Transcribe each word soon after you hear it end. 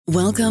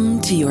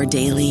Welcome to your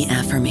daily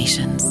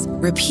affirmations.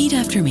 Repeat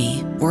after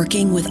me.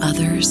 Working with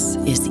others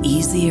is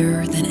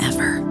easier than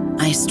ever.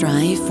 I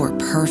strive for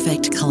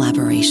perfect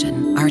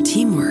collaboration. Our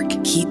teamwork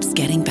keeps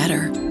getting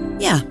better.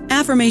 Yeah,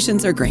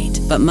 affirmations are great,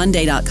 but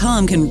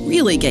Monday.com can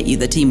really get you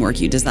the teamwork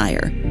you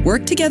desire.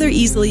 Work together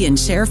easily and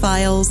share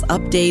files,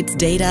 updates,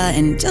 data,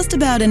 and just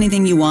about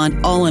anything you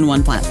want all in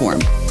one platform.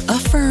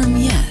 Affirm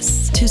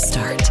yes to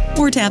start,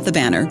 or tap the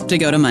banner to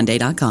go to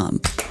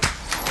Monday.com.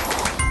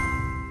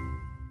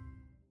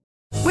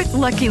 With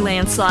Lucky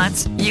Land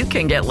Slots, you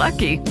can get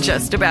lucky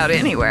just about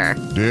anywhere.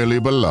 Dearly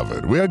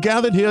beloved, we are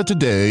gathered here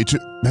today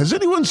to... Has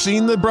anyone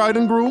seen the bride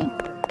and groom?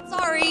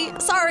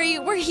 Sorry,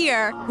 we're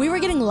here. We were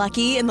getting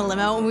lucky in the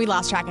limo and we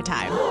lost track of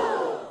time.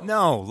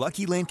 No,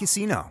 Lucky Land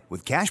Casino,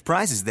 with cash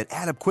prizes that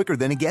add up quicker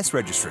than a guest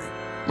registry.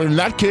 In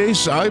that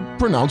case, I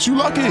pronounce you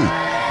lucky.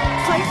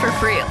 Play for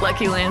free at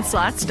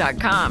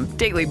LuckyLandSlots.com.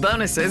 Daily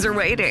bonuses are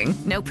waiting.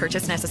 No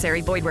purchase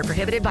necessary. Void where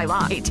prohibited by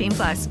law.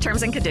 18+.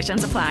 Terms and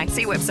conditions apply.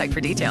 See website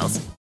for details.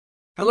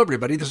 Hello,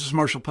 everybody. This is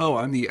Marshall Poe.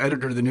 I'm the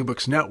editor of the New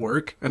Books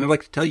Network, and I'd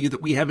like to tell you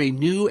that we have a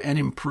new and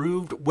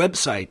improved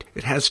website.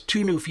 It has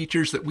 2 new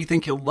features that we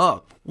think you'll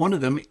love. One of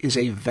them is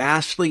a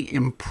vastly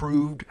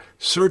improved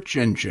search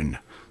engine,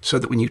 so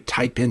that when you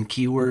type in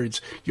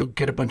keywords, you'll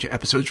get a bunch of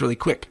episodes really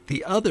quick.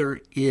 The other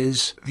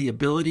is the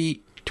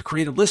ability to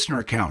create a listener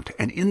account.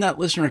 And in that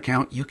listener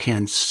account, you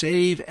can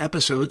save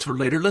episodes for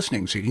later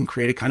listening. So you can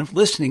create a kind of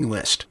listening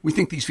list. We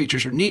think these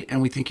features are neat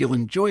and we think you'll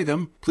enjoy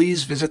them.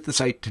 Please visit the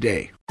site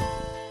today.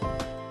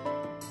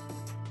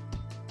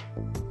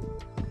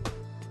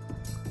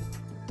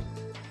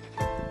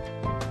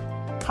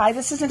 Hi,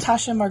 this is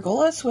Natasha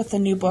Margolis with the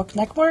New Book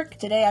Network.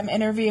 Today I'm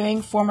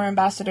interviewing former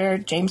Ambassador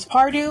James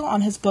Pardue on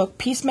his book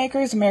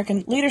Peacemakers,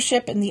 American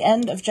Leadership in the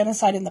End of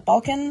Genocide in the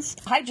Balkans.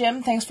 Hi,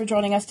 Jim. Thanks for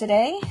joining us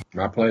today.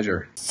 My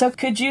pleasure. So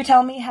could you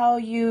tell me how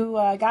you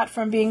got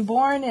from being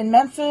born in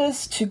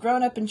Memphis to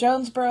growing up in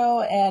Jonesboro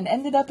and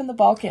ended up in the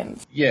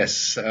Balkans?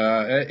 Yes,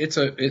 it's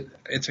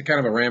a kind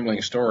of a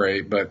rambling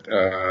story, but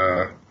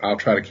I'll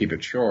try to keep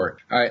it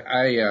short.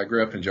 I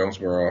grew up in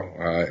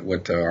Jonesboro,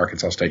 went to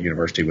Arkansas State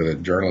University with a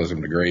journalism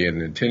degree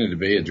and intended to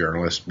be a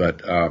journalist, but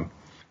the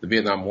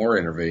Vietnam War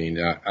intervened.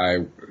 I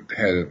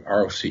had an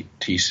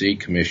ROTC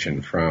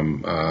commission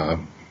from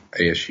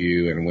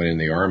ASU and went in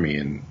the Army,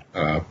 and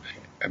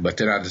but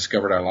then I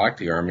discovered I liked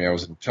the Army. I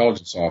was an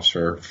intelligence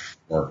officer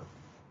for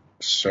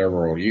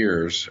several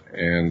years,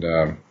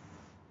 and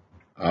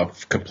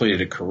I've completed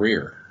a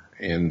career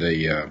in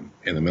the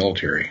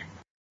military.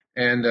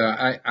 And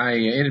I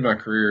ended my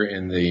career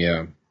in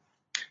the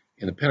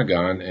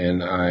Pentagon,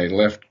 and I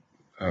left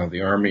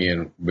the Army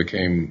and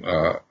became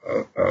a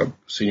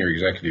senior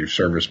executive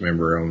service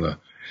member on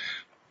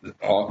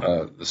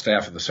the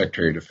staff of the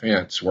Secretary of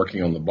Defense,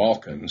 working on the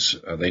Balkans.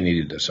 They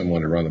needed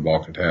someone to run the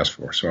Balkan Task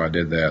Force, so I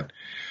did that.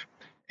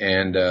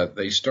 And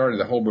they started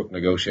the Holbrooke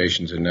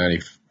negotiations in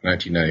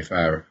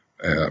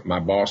 1995. My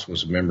boss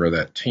was a member of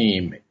that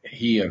team.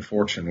 He,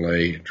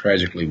 unfortunately,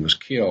 tragically was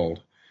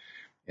killed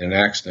in an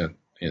accident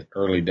in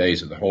early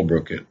days of the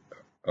Holbrooke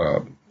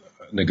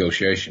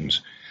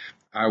negotiations.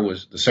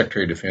 The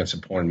Secretary of Defense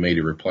appointed me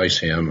to replace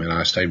him, and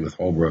I stayed with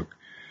Holbrooke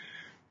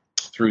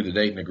through the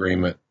Dayton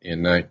Agreement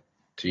in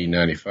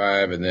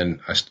 1995, and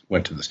then I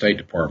went to the State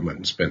Department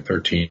and spent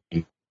 13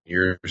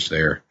 years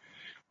there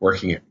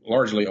working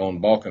largely on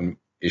Balkan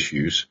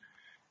issues.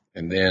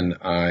 And then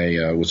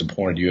I was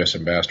appointed U.S.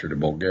 Ambassador to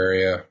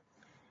Bulgaria,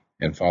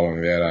 and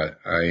following that,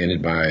 I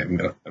ended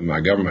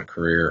my government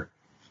career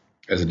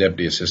as a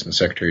Deputy Assistant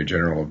Secretary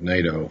General of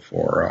NATO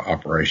for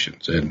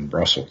operations in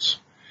Brussels.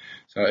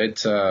 So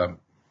it's I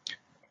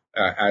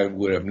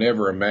would have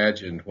never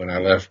imagined when I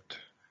left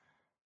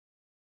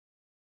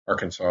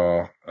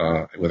Arkansas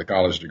with a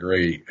college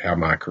degree how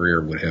my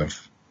career would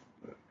have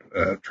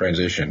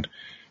transitioned,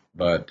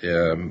 but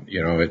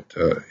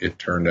it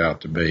turned out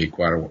to be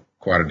quite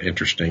an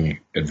interesting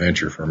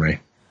adventure for me.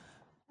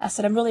 I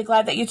said I'm really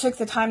glad that you took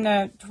the time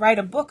to write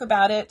a book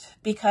about it,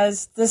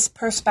 because this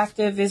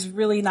perspective is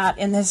really not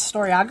in the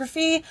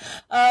historiography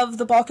of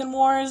the Balkan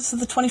Wars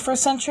of the 21st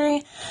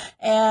century.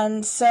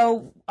 And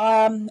so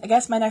I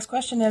guess my next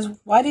question is,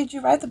 why did you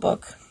write the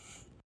book?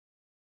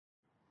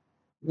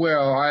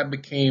 Well, I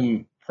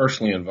became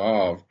personally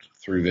involved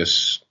through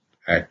this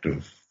act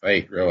of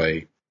fate,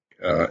 really,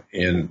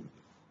 in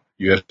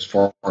U.S.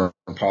 foreign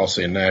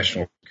policy and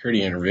national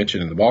security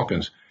intervention in the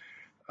Balkans.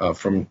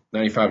 From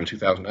 1995 to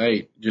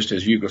 2008, just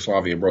as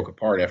Yugoslavia broke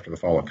apart after the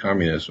fall of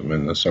communism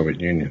in the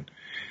Soviet Union.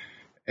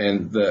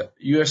 And the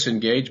U.S.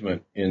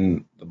 engagement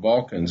in the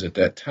Balkans at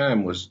that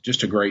time was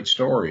just a great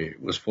story.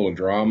 It was full of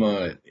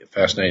drama,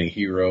 fascinating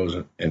heroes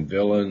and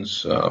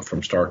villains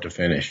from start to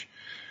finish.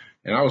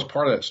 And I was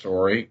part of that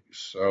story,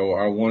 so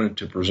I wanted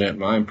to present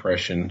my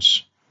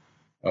impressions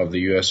of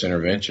the U.S.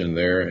 intervention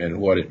there and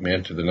what it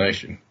meant to the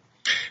nation.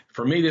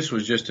 For me, this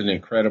was just an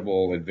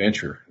incredible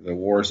adventure. The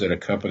wars that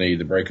accompanied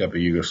the breakup of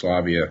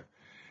Yugoslavia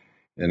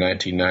in the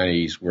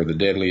 1990s were the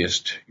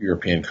deadliest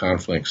European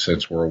conflicts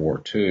since World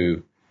War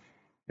II.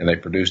 and they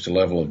produced a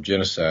level of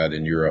genocide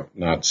in Europe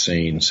not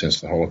seen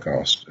since the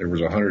Holocaust. There was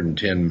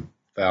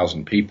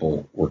 110,000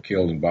 people were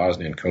killed in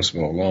Bosnia and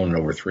Kosovo alone, and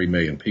over 3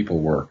 million people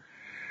were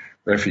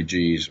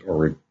refugees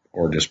or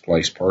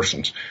displaced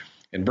persons.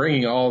 And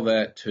bringing all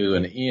that to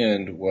an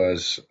end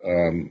was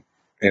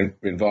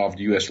involved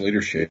U.S.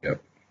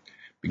 leadership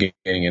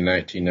beginning in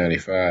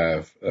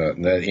 1995.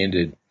 And that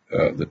ended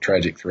the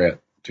tragic threat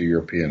to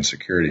European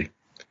security.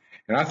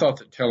 And I thought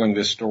that telling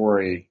this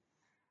story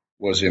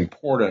was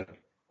important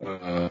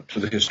to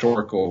the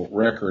historical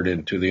record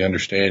and to the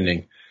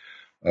understanding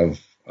of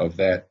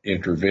that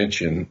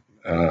intervention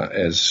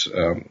as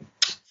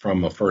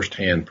from a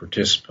firsthand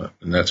participant.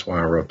 And that's why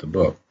I wrote the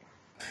book.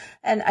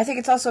 And I think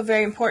it's also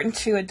very important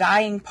to a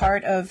dying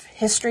part of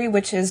history,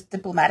 which is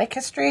diplomatic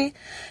history.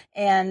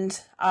 And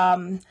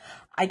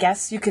I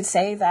guess you could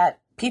say that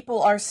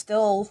people are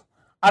still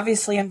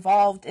obviously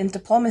involved in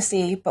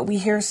diplomacy, but we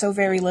hear so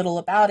very little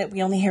about it.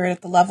 We only hear it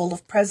at the level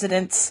of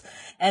presidents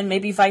and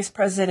maybe vice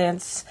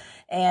presidents.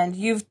 And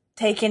you've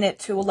taken it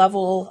to a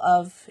level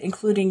of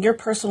including your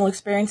personal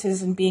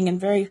experiences and being in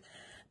very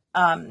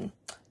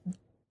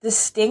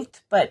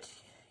distinct but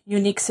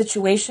unique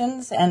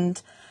situations.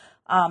 And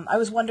I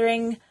was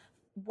wondering,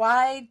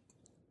 why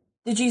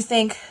did you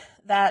think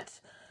that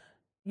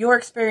your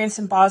experience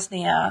in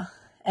Bosnia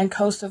and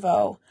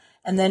Kosovo,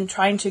 and then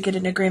trying to get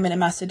an agreement in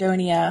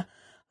Macedonia,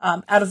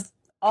 out of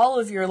all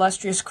of your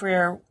illustrious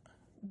career,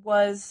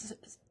 was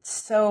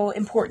so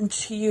important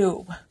to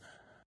you?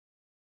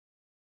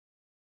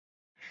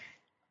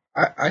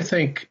 I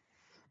think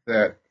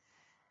that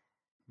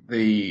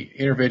the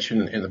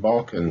intervention in the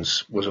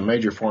Balkans was a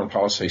major foreign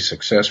policy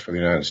success for the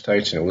United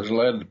States, and it was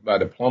led by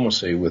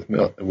diplomacy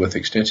with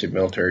extensive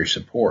military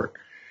support.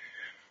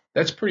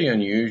 That's pretty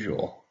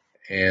unusual,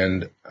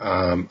 and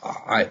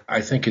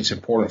I think it's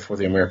important for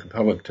the American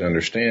public to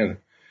understand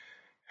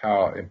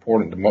how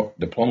important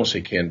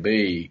diplomacy can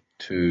be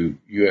to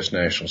U.S.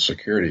 national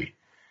security.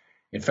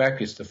 In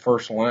fact, it's the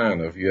first line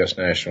of U.S.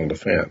 national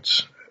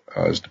defense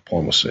is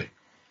diplomacy.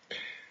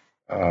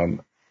 The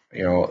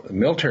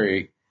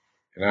military,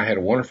 and I had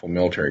a wonderful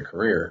military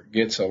career,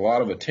 gets a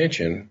lot of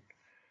attention,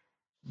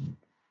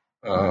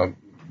 but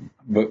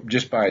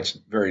just by its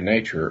very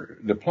nature.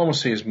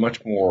 Diplomacy is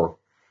much more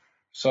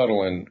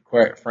subtle and,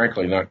 quite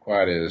frankly, not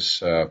quite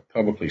as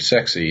publicly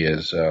sexy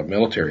as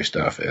military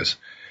stuff is.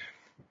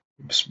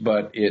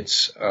 But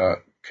it's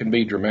can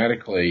be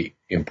dramatically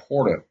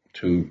important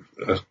to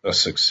a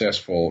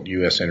successful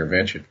U.S.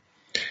 intervention.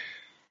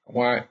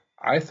 Why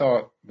I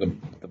thought the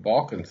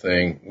Balkan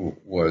thing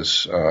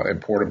was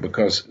important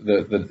because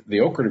the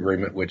Ohrid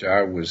Agreement, which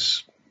I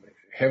was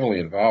heavily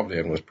involved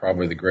in, was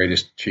probably the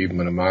greatest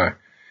achievement of my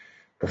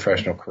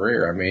professional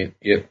career. I mean,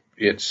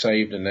 it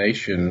saved a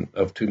nation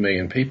of 2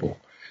 million people.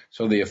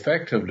 So the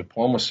effect of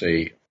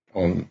diplomacy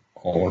on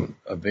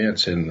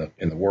events in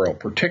the world,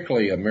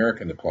 particularly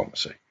American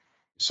diplomacy,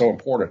 is so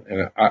important.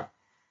 And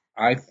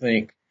I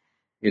think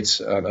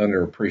it's an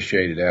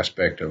underappreciated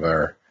aspect of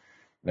our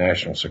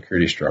national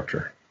security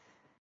structure.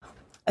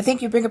 I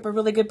think you bring up a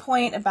really good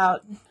point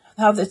about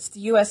how it's the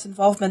U.S.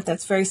 involvement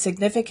that's very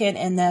significant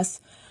in this.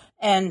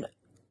 And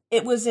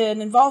it was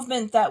an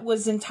involvement that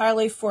was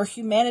entirely for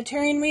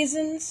humanitarian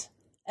reasons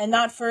and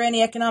not for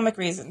any economic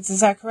reasons. Is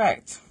that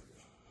correct?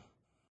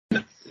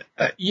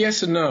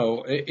 Yes and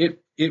no.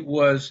 It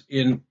was,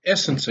 in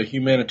essence, a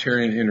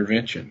humanitarian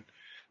intervention.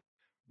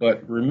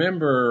 But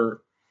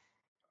remember,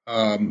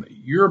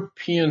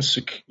 American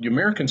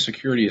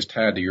security is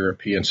tied to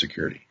European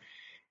security.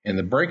 And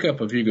the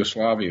breakup of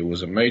Yugoslavia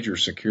was a major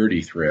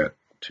security threat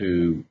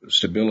to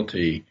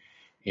stability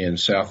in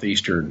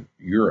southeastern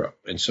Europe.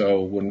 And so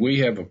when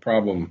we have a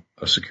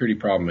security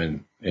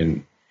problem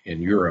in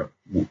Europe,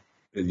 the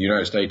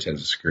United States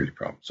has a security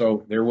problem.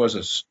 So there was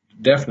a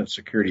definite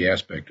security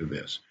aspect of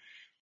this.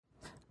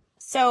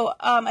 So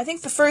I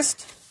think the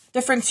first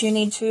difference you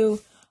need to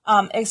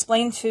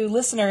explain to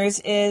listeners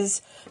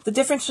is the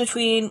difference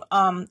between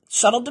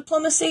shuttle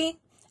diplomacy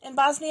in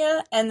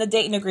Bosnia and the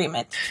Dayton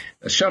Agreement.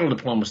 Shuttle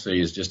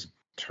diplomacy is just a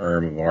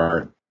term of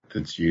art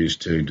that's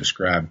used to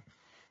describe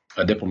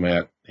a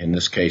diplomat, in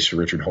this case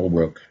Richard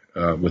Holbrooke,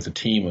 with a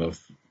team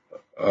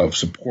of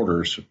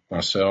supporters,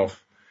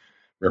 myself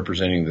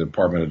representing the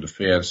Department of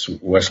Defense,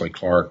 Wesley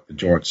Clark, the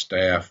Joint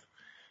Staff,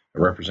 a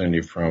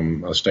representative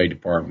from the State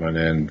Department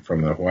and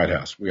from the White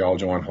House. We all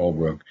joined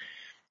Holbrooke,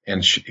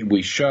 and we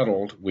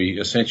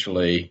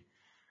essentially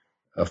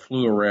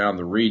flew around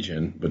the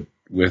region, but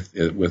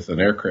with an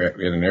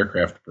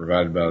aircraft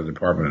provided by the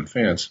Department of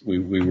Defense. We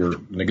were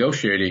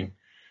negotiating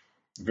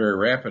very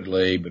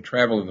rapidly, but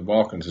travel in the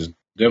Balkans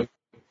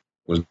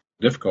was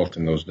difficult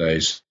in those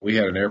days. We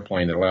had an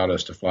airplane that allowed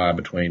us to fly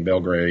between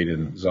Belgrade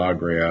and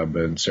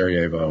Zagreb and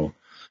Sarajevo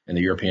and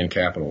the European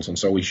capitals. And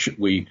so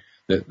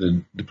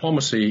the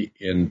diplomacy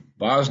in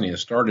Bosnia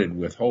started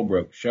with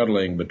Holbrooke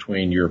shuttling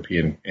between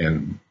European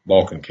and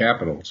Balkan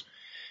capitals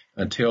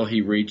until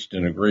he reached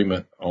an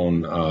agreement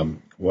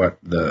on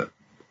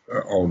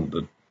on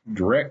the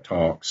direct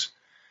talks,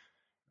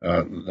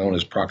 known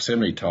as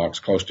proximity talks,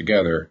 close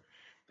together,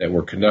 that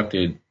were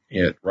conducted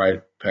at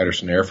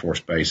Wright-Patterson Air Force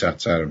Base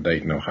outside of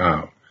Dayton,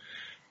 Ohio.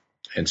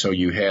 And so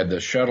you had the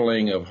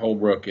shuttling of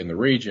Holbrooke in the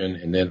region,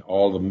 and then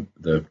all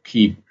the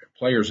key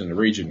players in the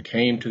region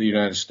came to the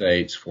United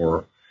States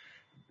for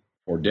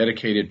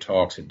dedicated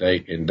talks in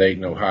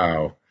Dayton,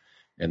 Ohio,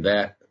 and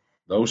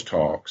those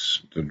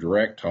talks, the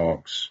direct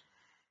talks,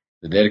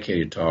 the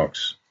dedicated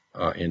talks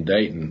in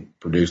Dayton,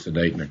 produced the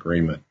Dayton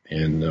Agreement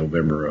in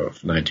November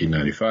of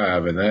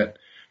 1995, and that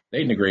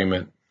Dayton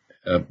Agreement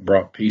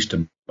brought peace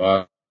to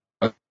Bosnia,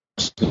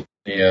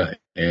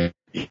 and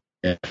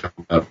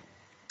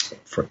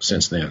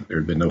since then there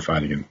had been no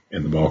fighting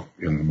in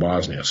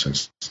Bosnia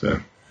since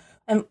then.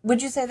 And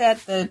would you say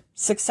that the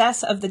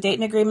success of the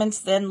Dayton agreements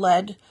then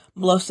led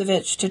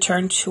Milosevic to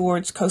turn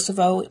towards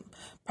Kosovo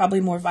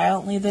probably more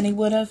violently than he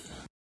would have?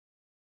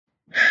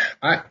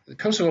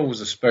 Kosovo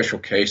was a special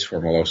case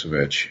for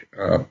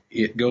Milosevic.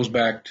 It goes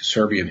back to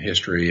Serbian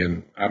history,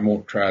 and I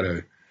won't try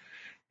to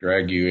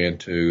drag you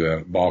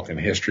into Balkan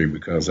history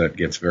because that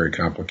gets very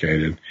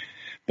complicated.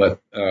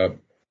 But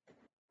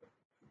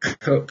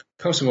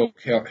Kosovo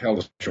held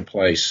a special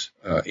place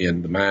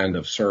in the mind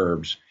of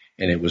Serbs,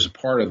 and it was a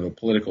part of the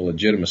political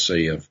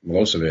legitimacy of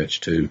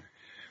Milosevic to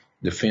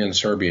defend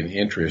Serbian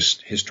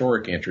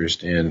historic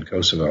interest in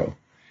Kosovo.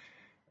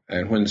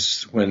 And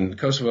when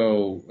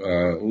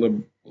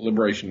Kosovo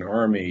Liberation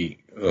Army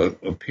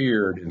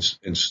appeared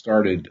and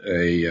started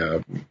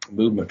a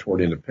movement toward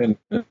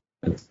independence,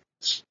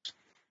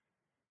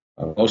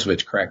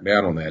 Milosevic cracked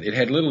down on that. It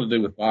had little to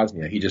do with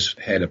Bosnia. He just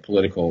had a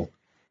political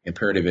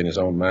imperative in his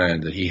own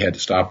mind that he had to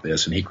stop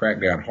this, and he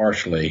cracked down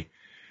harshly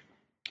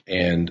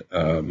and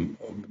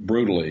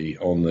brutally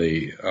on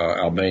the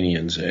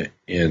Albanians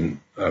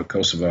in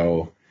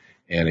Kosovo.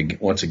 And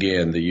once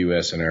again, the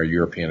U.S. and our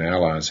European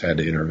allies had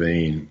to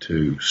intervene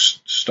to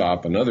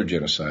stop another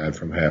genocide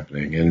from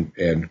happening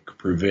and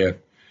prevent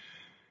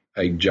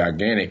a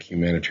gigantic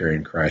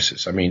humanitarian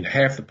crisis. I mean,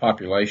 half the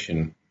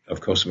population of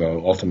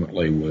Kosovo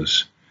ultimately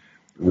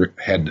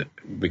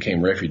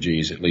became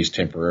refugees, at least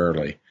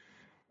temporarily,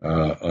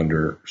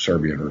 under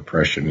Serbian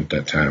repression at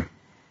that time.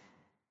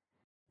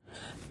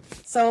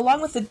 So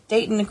along with the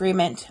Dayton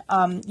Agreement,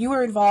 you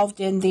were involved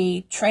in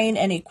the Train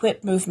and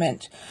Equip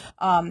movement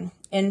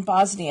in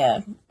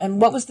Bosnia. And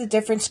what was the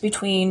difference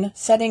between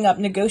setting up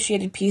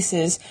negotiated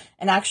pieces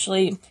and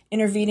actually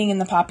intervening in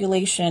the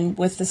population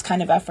with this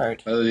kind of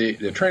effort?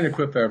 The Train and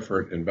Equip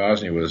effort in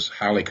Bosnia was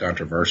highly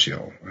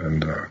controversial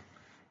and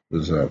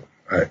was a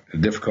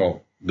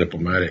difficult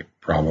diplomatic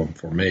problem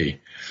for me.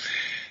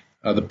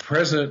 The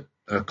President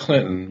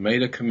Clinton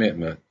made a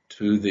commitment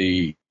to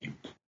the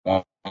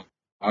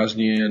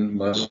Bosnian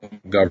Muslim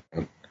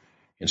government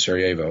in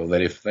Sarajevo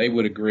that if they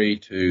would agree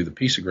to the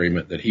peace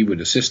agreement, that he would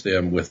assist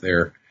them with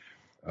their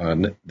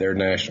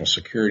national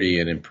security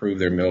and improve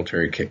their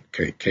military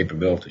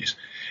capabilities.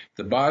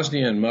 The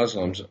Bosnian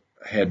Muslims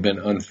had been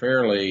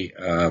unfairly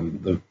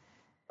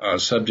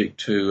subject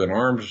to an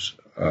arms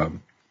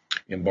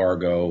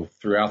embargo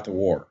throughout the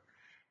war.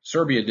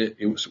 Serbia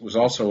was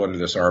also under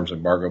this arms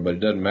embargo, but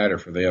it didn't matter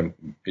for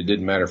them. It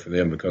didn't matter for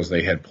them because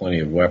they had plenty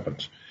of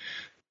weapons.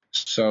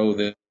 So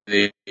the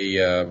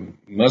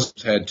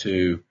Muslims had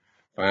to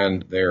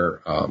find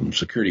their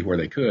security where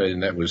they could,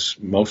 and that was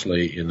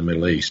mostly in the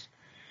Middle East.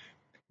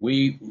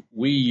 We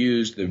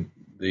used the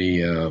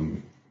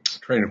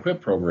Train and Equip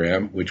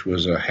program, which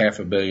was a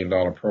 $500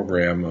 million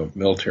program of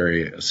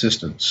military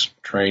assistance,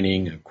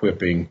 training,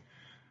 equipping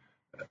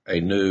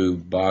a new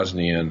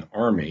Bosnian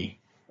army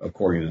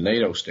according to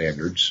NATO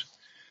standards,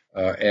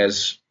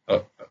 as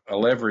a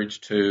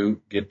leverage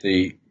to get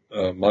the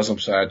Muslim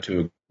side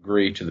to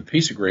agree to the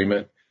peace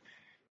agreement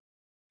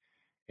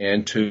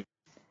and to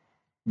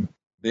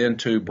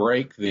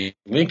break the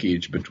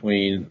linkage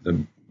between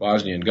the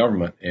Bosnian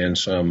government and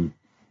some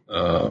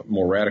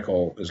more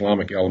radical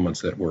Islamic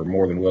elements that were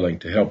more than willing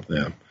to help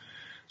them,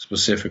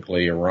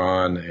 specifically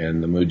Iran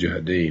and the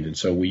Mujahideen. And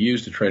so we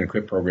used the Train and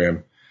Equip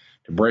program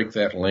to break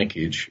that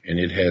linkage, and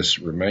it has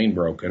remained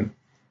broken.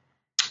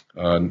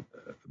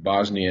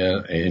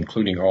 Bosnia,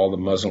 including all the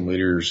Muslim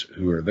leaders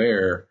who are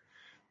there,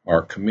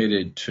 are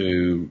committed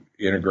to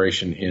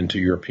integration into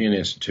European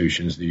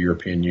institutions, the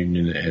European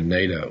Union and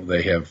NATO.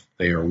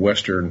 They are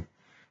Western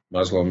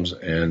Muslims,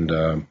 and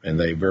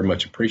they very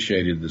much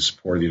appreciated the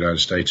support of the United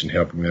States in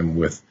helping them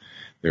with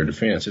their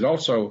defense. It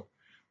also,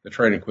 the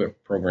Train and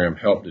Equip program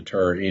helped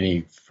deter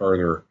any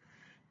further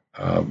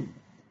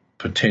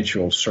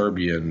potential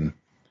Serbian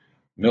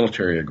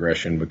military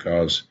aggression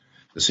because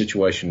the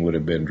situation would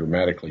have been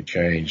dramatically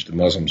changed. The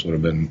Muslims would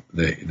have been,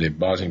 the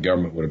Bosnian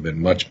government would have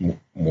been much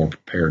more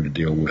prepared to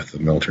deal with the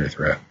military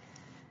threat.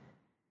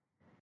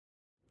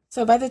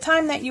 So by the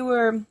time that you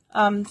were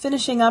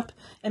finishing up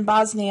in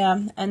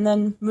Bosnia and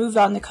then moved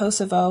on to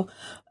Kosovo,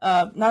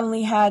 not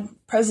only had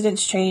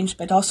presidents changed,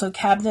 but also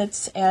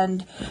cabinets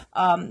and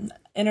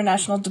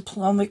international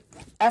diplomatic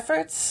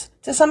efforts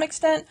to some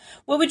extent.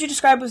 What would you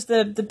describe was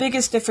the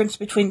biggest difference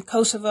between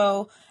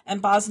Kosovo and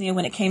Bosnia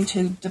when it came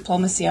to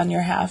diplomacy on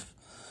your half?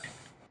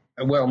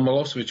 Well,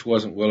 Milosevic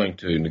wasn't willing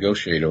to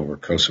negotiate over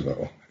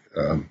Kosovo.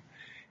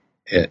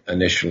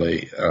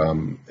 initially.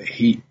 In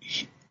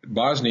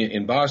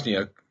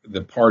Bosnia,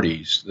 the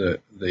parties,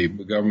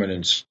 the government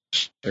in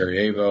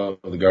Sarajevo,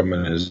 the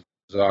government in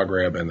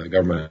Zagreb, and the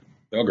government in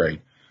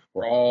Belgrade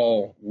were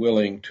all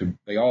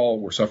they all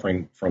were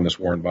suffering from this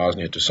war in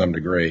Bosnia to some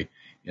degree,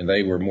 and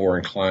they were more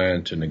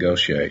inclined to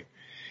negotiate.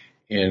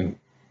 In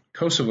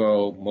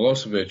Kosovo,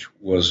 Milosevic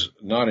was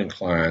not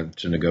inclined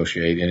to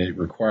negotiate, and it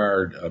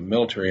required a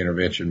military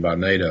intervention by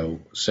NATO,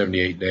 a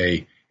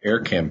 78-day air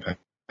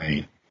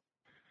campaign.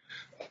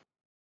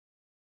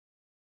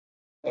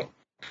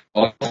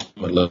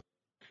 Ultimately,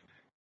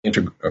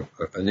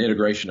 an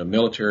integration of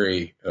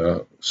military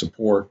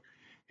support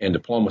and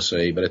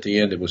diplomacy, but at the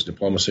end it was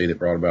diplomacy that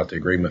brought about the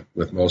agreement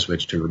with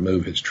Milosevic to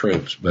remove his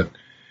troops. But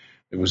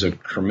it was a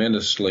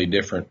tremendously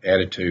different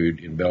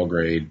attitude in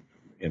Belgrade,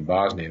 in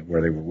Bosnia,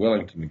 where they were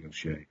willing to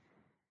negotiate,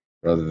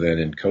 rather than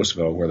in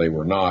Kosovo, where they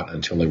were not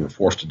until they were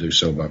forced to do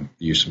so by the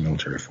use of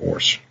military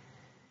force.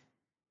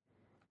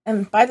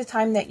 And by the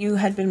time that you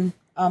had been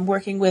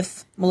working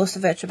with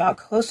Milosevic about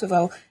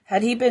Kosovo,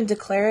 had he been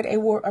declared a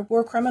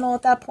war criminal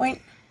at that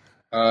point?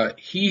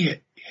 He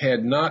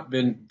had not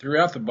been,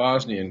 throughout the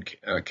Bosnian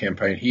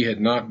campaign, he had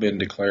not been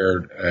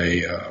declared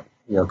a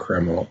war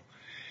criminal.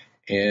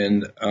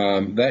 And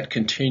that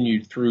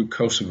continued through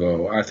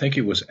Kosovo. I think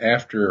it was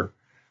after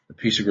the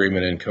peace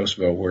agreement in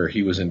Kosovo where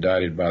he was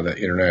indicted by the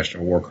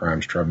International War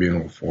Crimes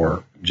Tribunal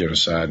for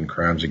genocide and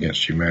crimes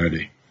against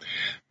humanity.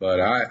 But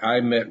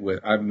I've met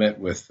with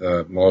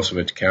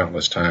Milosevic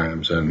countless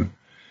times, and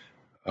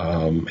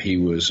he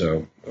was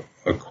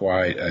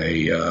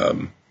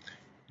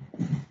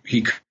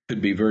he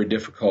could be very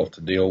difficult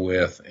to deal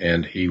with,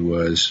 and he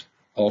was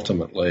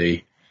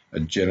ultimately a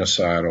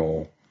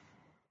genocidal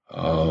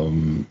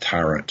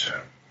tyrant.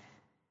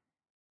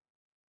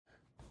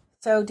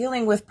 So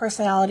dealing with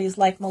personalities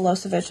like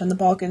Milosevic in the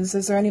Balkans,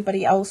 is there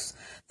anybody else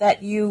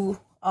that you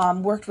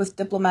worked with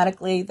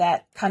diplomatically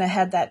that kind of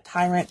had that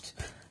tyrant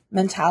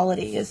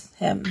mentality as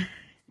him?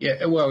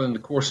 Yeah, well, in the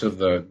course of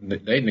the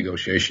Dayton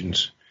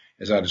negotiations,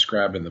 as I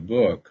described in the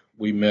book,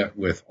 we met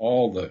with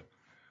all the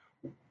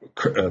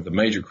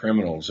major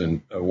criminals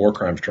in war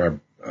crimes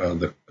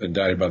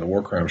indicted by the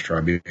War Crimes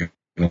Tribunal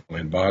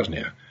in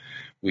Bosnia.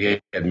 We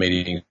had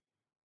meetings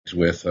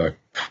with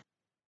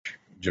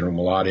General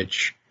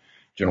Mladic,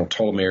 General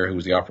Tolomir, who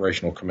was the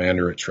operational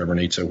commander at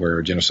Srebrenica,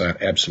 where genocide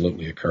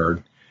absolutely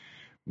occurred.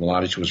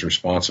 Mladic was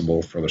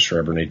responsible for the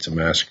Srebrenica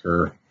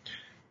massacre.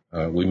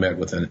 We met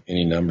with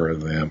any number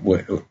of them.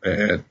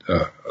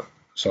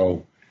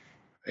 So,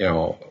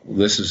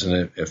 this is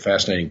a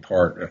fascinating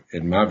part,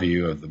 in my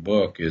view, of the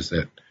book, is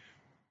that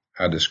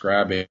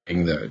describing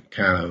the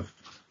kind of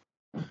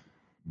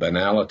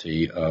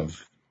banality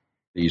of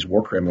these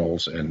war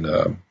criminals and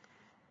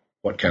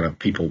what kind of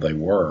people they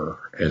were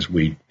as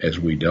we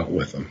dealt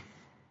with them.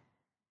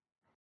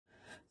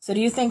 So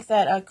do you think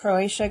that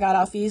Croatia got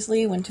off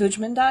easily when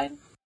Tudjman died?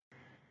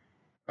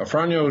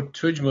 Franjo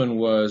Tudjman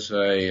was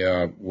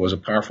a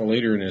powerful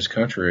leader in his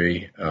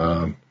country.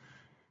 I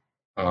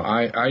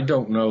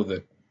don't know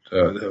that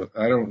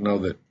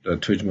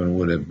Tudjman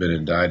would have been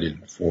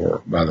indicted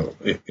by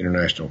the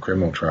International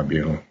Criminal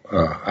Tribunal.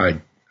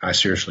 I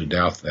seriously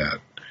doubt that.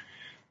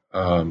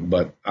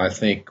 But I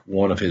think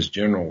one of his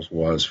generals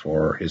was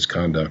for his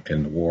conduct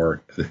in the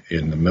war,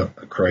 in the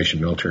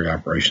Croatian military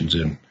operations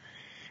in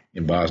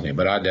Bosnia.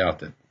 But I doubt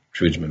that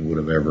Tudjman would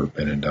have ever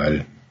been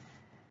indicted.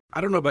 I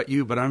don't know about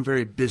you, but I'm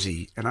very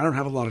busy and I don't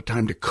have a lot of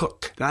time to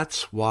cook.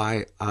 That's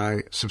why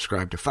I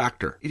subscribe to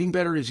Factor. Eating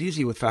better is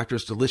easy with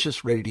Factor's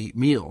delicious, ready-to-eat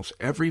meals.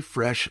 Every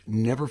fresh,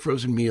 never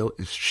frozen meal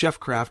is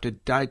chef-crafted,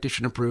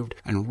 dietitian approved,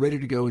 and ready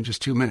to go in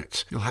just 2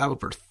 minutes. You'll have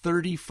over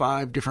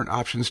 35 different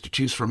options to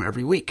choose from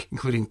every week,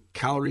 including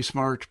Calorie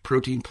Smart,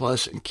 Protein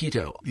Plus, and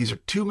Keto. These are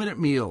 2-minute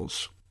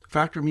meals.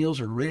 Factor meals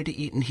are ready to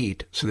eat and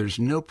heat, so there's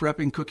no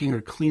prepping, cooking,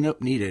 or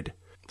cleanup needed.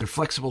 They're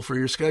flexible for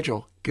your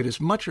schedule. Get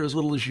as much or as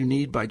little as you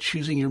need by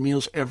choosing your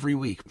meals every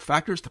week.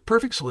 Factor is the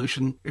perfect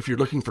solution if you're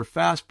looking for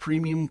fast,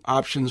 premium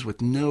options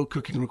with no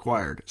cooking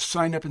required.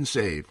 Sign up and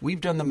save. We've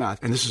done the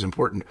math, and this is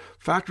important.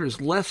 Factor is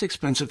less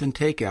expensive than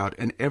takeout,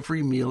 and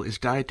every meal is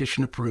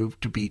dietitian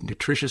approved to be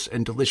nutritious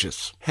and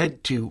delicious.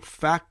 Head to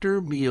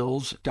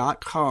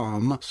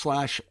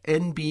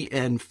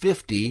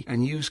factormeals.com/NBN50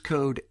 and use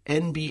code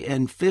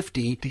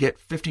NBN50 to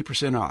get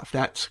 50% off.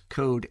 That's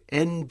code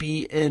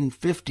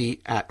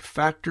NBN50 at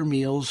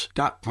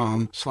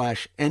factormeals.com/NBN50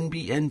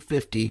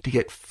 to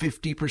get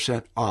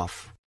 50%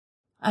 off.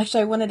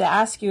 Actually, I wanted to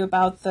ask you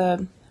about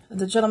the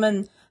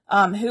gentleman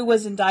who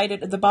was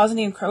indicted, the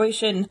Bosnian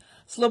Croatian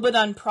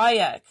Slobodan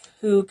Praljak,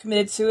 who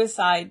committed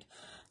suicide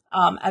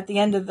at the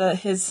end of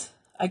his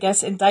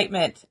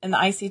indictment in the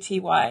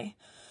ICTY.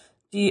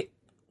 Do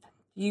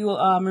you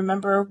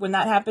remember when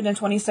that happened in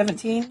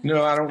 2017?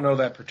 No, I don't know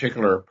that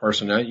particular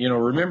person.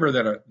 Remember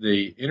that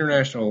the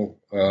International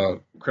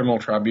Criminal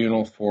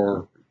Tribunal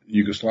for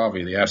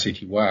Yugoslavia, the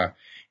ICTY,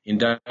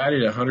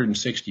 indicted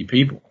 160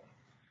 people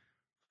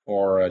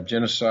for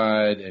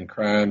genocide and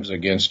crimes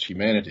against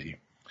humanity,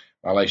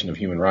 violation of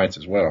human rights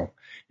as well.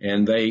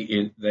 And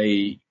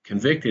they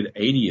convicted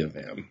 80 of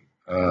them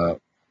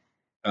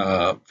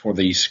for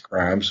these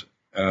crimes.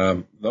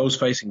 Those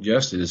facing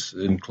justice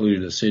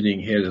included a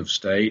sitting head of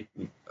state,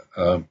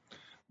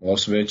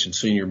 Milosevic, and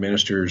senior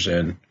ministers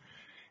and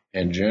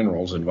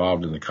generals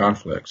involved in the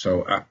conflict.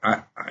 So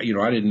I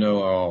didn't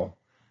know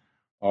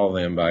all of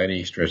them by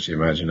any stretch of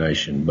the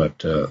imagination, but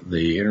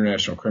the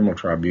International Criminal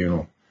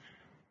Tribunal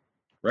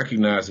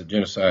recognized that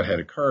genocide had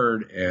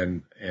occurred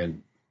and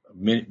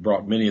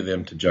brought many of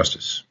them to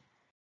justice.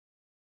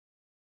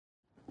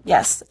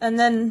 Yes, and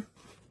then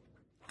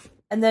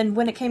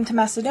when it came to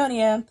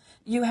Macedonia,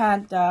 you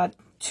had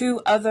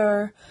two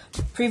other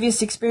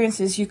previous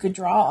experiences you could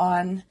draw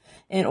on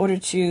in order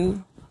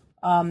to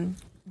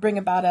bring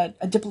about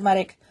a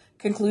diplomatic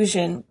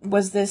conclusion.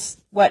 Was this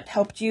what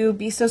helped you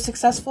be so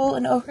successful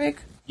in Ohrid?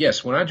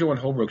 Yes, when I joined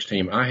Holbrooke's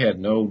team, I had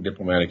no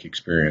diplomatic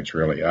experience,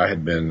 really. I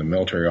had been a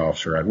military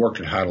officer. I'd worked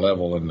at high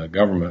level in the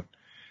government,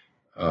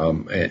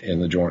 in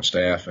the Joint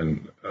Staff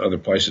and other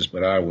places,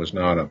 but I was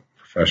not a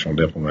professional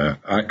diplomat.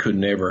 I could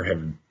never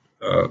have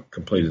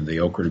completed the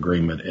Ohrid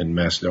Agreement in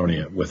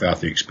Macedonia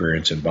without the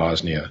experience in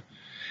Bosnia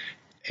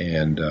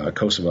and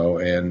Kosovo,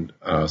 and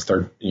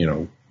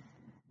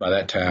by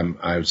that time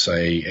I would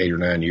say 8 or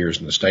 9 years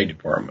in the State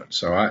Department.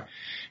 So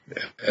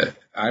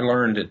I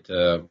learned at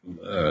the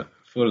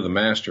foot of the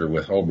master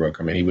with Holbrooke.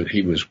 I mean,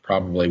 he was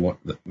probably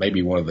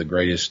maybe one of the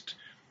greatest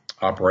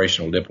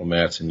operational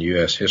diplomats in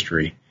U.S.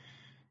 history,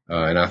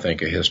 and I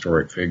think a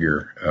historic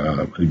figure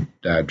who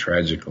died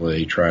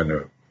tragically trying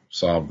to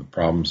solve the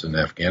problems in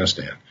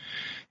Afghanistan.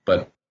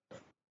 But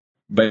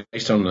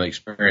based on the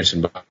experience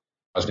in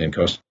Bosnia and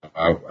Kosovo,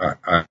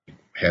 I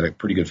had a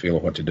pretty good feel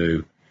of what to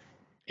do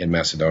in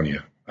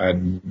Macedonia. I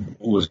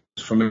was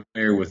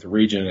familiar with the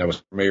region. I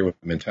was familiar with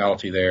the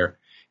mentality there.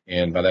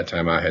 And by that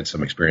time, I had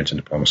some experience in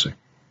diplomacy.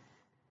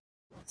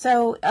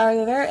 So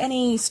are there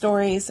any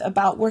stories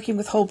about working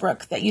with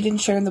Holbrooke that you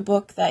didn't share in the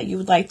book that you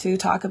would like to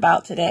talk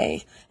about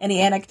today? Any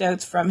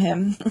anecdotes from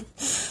him?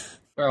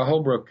 Well,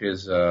 Holbrooke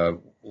is a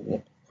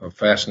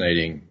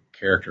fascinating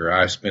character.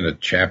 I spent a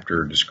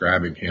chapter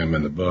describing him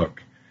in the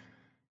book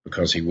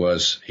because he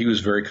was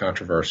very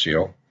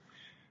controversial.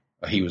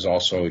 He was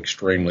also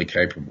extremely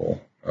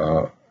capable.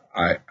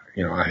 I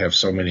have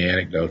so many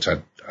anecdotes.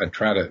 I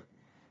try to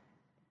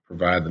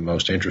provide the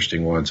most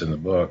interesting ones in the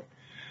book,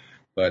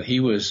 but he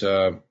was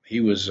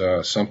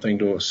something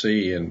to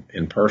see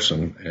in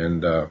person,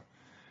 and I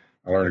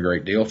learned a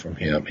great deal from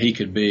him. He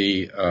could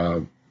be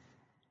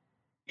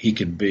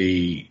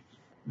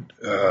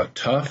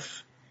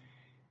tough,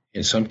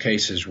 in some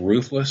cases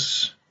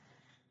ruthless,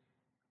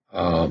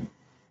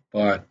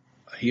 but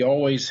he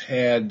always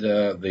had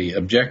the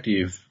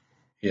objective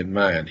in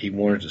mind. He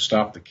wanted to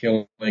stop the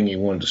killing. He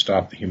wanted to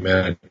stop the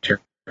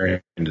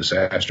humanitarian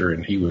disaster,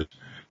 and he was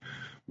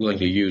willing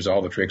to use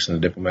all the tricks in the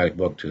diplomatic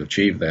book to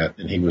achieve that,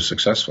 and he was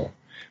successful.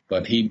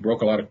 But he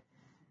broke a lot of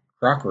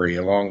crockery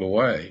along the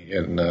way,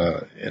 and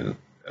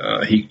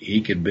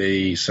he could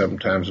be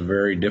sometimes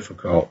very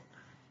difficult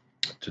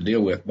to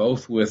deal with,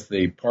 both with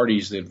the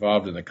parties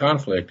involved in the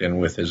conflict and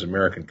with his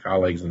American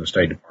colleagues in the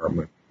State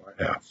Department,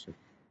 White House.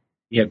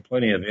 He had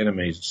plenty of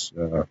enemies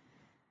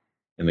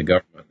in the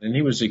government, and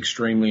he was an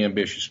extremely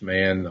ambitious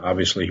man.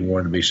 Obviously, he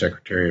wanted to be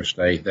Secretary of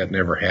State. That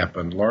never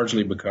happened,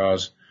 largely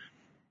because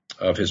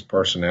of his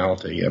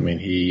personality. I mean,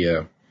 he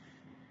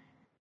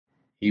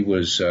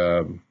was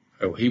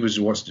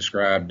once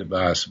described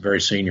by a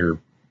very senior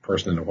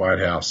person in the White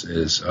House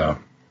as a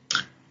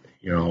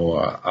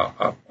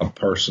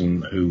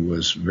person who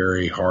was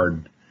very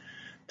hard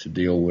to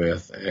deal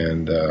with,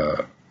 and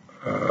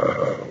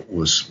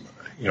was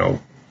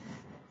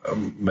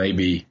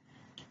maybe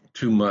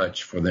too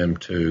much for them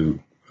to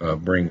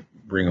bring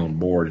on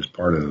board as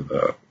part of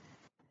the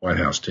White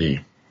House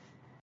team.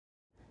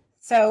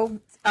 So,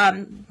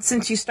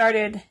 since you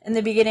started in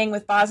the beginning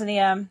with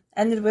Bosnia,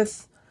 ended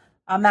with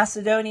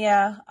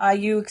Macedonia,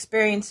 you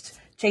experienced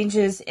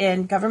changes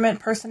in government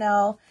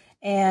personnel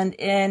and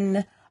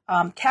in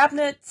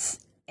cabinets.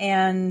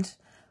 And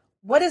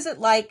what is it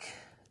like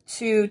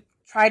to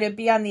try to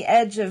be on the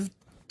edge of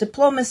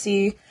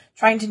diplomacy,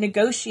 trying to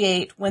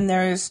negotiate when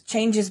there's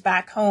changes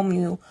back home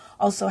you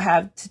also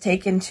have to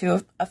take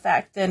into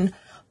effect? And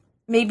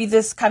maybe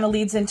this kind of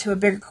leads into a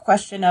bigger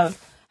question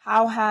of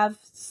how have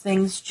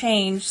things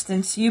changed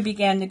since you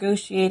began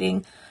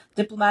negotiating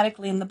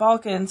diplomatically in the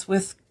Balkans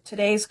with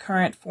today's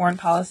current foreign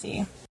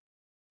policy?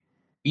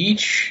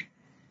 Each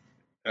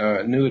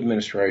new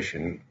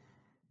administration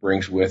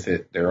brings with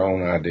it their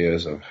own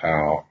ideas of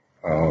how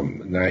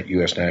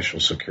U.S.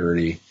 national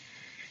security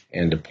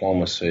and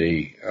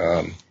diplomacy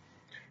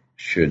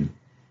should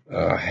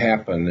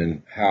happen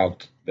and how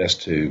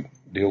best to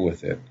deal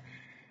with it.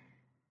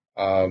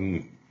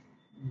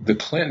 The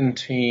Clinton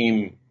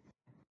team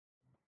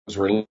was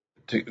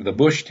the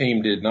Bush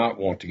team did not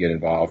want to get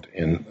involved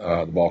in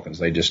the Balkans.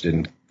 They just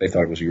didn't. They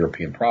thought it was a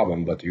European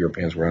problem, but the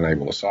Europeans were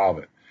unable to solve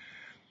it.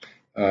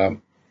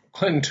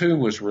 Clinton, too,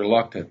 was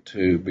reluctant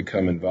to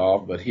become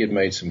involved, but he had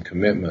made some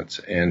commitments.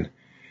 And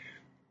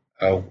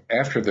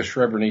after the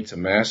Srebrenica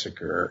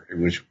massacre,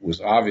 which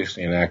was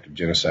obviously an act of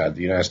genocide,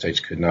 the United States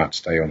could not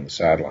stay on the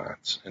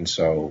sidelines. And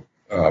so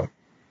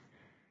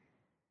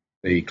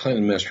the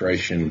Clinton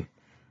administration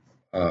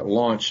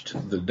launched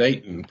the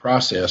Dayton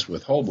process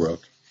with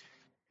Holbrooke,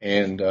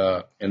 and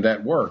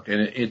that worked.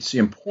 And it's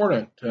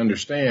important to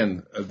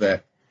understand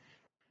that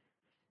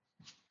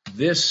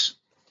the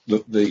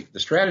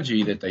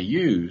strategy that they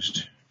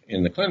used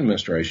in the Clinton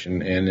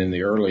administration and in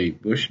the early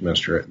Bush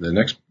administration, the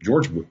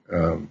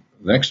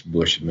next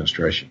Bush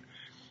administration,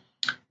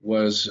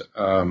 was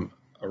a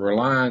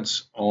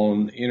reliance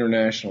on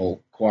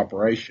international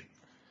cooperation.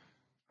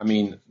 I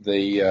mean,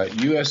 the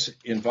U.S.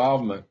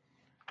 involvement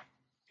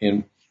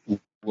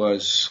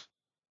was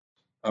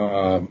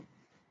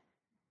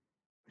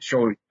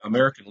showing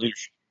American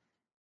leadership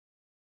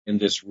in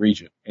this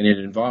region, and it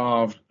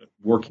involved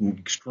working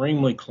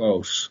extremely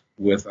close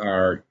with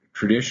our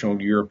traditional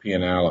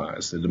European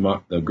allies,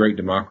 the great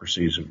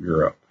democracies of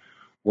Europe,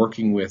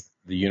 working with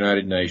the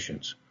United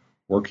Nations,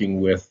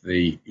 working with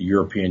the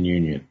European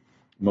Union,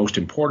 most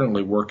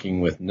importantly,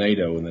 working with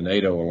NATO and the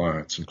NATO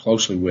alliance, and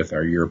closely with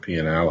our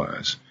European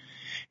allies.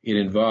 It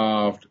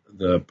involved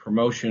the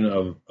promotion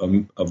of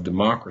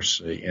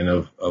democracy and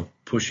of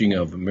pushing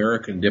of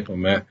American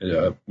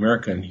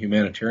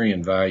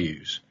humanitarian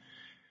values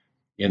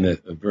in a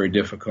very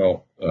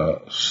difficult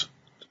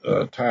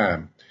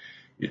time.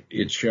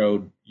 It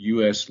showed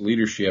U.S.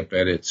 leadership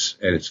at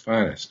its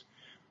finest.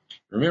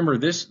 Remember,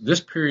 this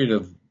period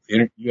of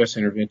U.S.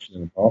 intervention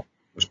in the Balkans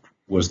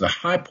was the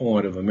high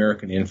point of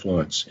American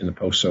influence in the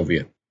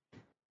post-Soviet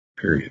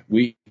period.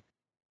 We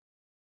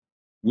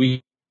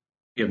do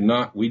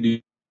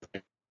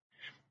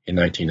in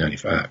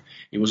 1995.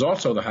 It was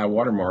also the high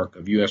watermark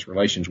of U.S.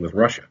 relations with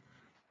Russia.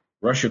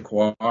 Russia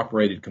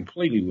cooperated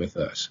completely with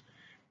us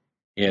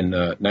in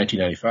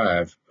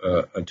 1995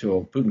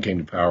 until Putin came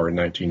to power in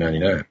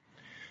 1999.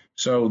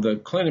 So the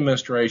Clinton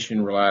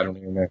administration relied on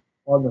international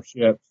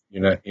partnerships,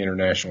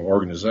 international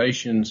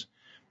organizations,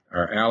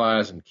 our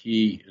allies and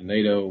key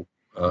NATO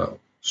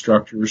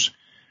structures,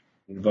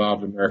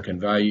 involved American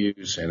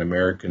values and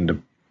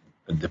American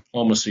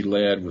diplomacy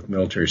led with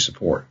military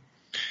support.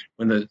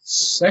 When the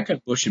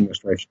second Bush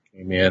administration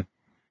came in,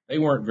 they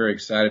weren't very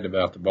excited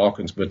about the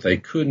Balkans, but they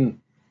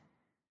couldn't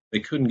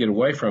get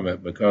away from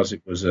it because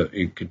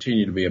it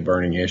continued to be a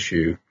burning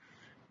issue.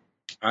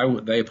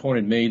 They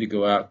appointed me to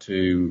go out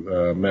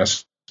to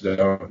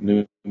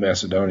New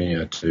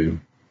Macedonia to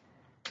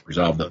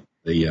resolve the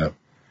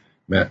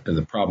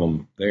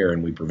problem there,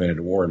 and we prevented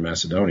a war in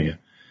Macedonia.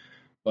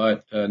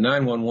 But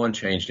 9/11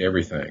 changed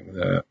everything.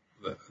 The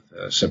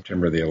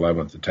September the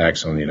 11th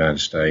attacks on the United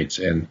States,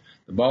 and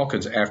the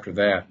Balkans after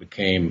that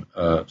became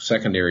a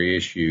secondary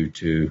issue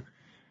to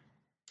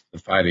the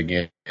fight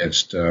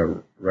against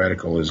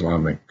radical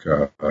Islamic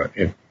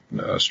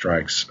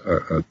strikes,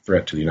 a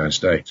threat to the United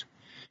States.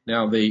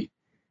 Now,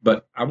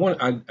 but I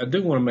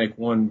do want to make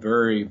one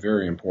very,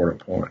 very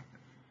important point.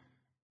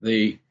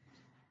 The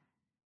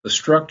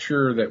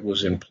structure that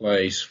was in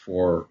place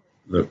for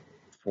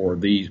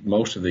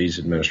most of these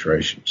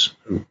administrations,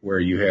 where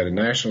you had a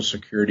national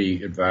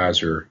security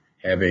advisor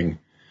having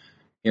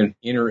an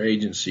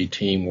interagency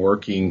team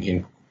working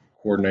in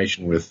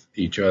coordination with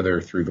each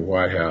other through the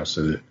White House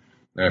and the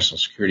National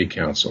Security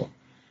Council,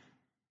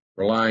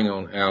 relying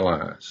on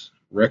allies,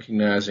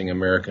 recognizing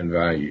American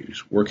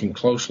values, working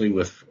closely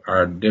with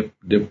our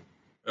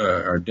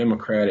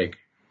democratic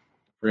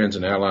friends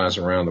and allies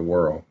around the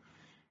world,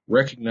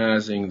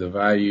 recognizing the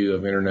value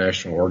of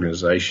international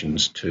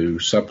organizations to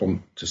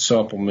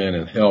supplement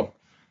and help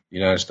the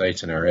United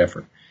States in our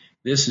effort.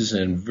 This is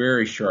in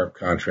very sharp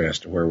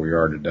contrast to where we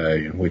are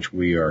today, in which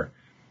the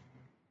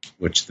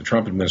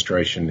Trump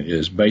administration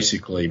is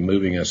basically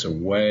moving us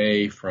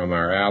away from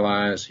our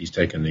allies. He's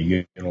taken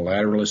the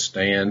unilateralist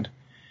stand.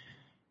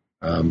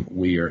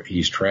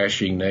 He's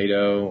trashing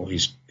NATO.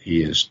 He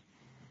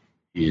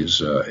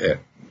is at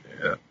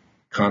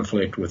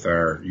conflict with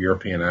our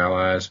European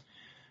allies.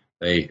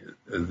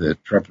 The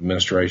Trump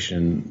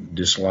administration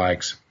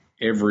dislikes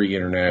every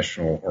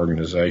international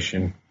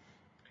organization,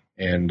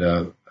 and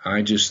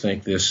I just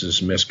think this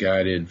is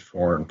misguided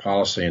foreign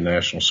policy and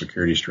national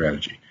security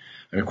strategy.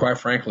 I mean, quite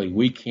frankly,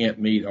 we can't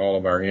meet all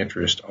of our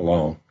interests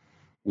alone.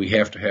 We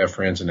have to have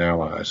friends and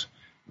allies.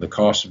 The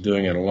cost of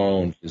doing it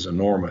alone is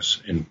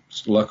enormous, and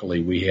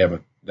luckily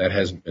that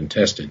hasn't been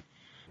tested.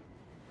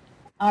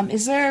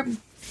 Is there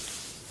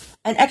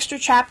an extra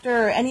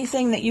chapter or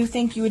anything that you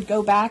think you would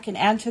go back and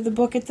add to the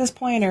book at this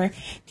point, or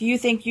do you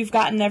think you've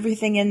gotten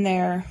everything in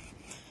there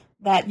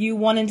that you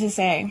wanted to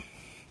say?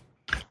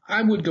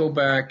 I would go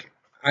back.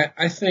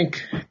 I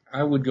think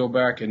I would go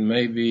back and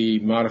maybe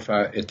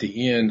modify. At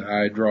the end,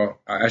 I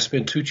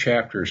spent 2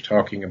 chapters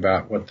talking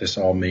about what this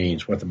all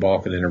means, what the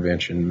Balkan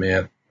intervention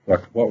meant,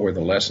 what were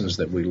the lessons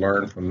that we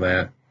learned from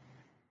that,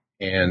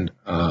 and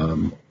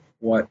how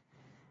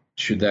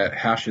should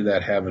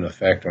that have an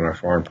effect on our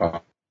foreign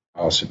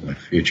policy in the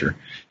future.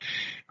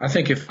 I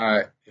think if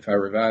I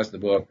revised the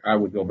book, I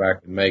would go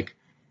back and make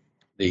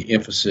the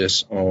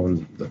emphasis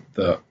on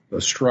the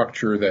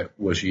structure that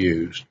was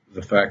used,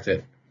 the fact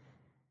that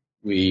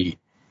we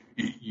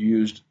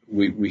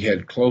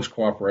had close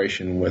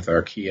cooperation with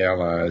our key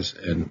allies,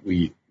 and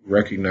we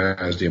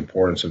recognized the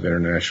importance of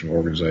international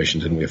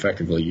organizations, and we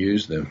effectively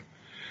used them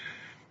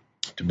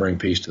to bring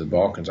peace to the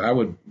Balkans. I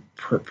would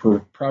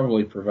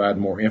probably provide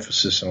more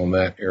emphasis on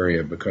that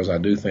area because I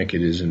do think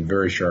it is in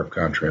very sharp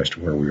contrast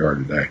to where we are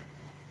today.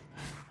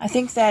 I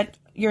think that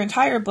your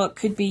entire book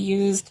could be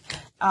used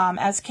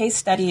as case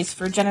studies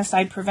for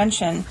genocide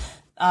prevention,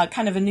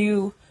 kind of a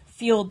new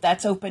field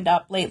that's opened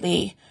up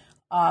lately.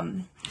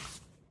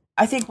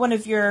 I think one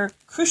of your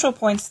crucial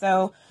points,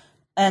 though,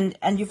 and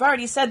you've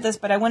already said this,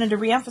 but I wanted to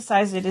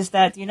reemphasize it, is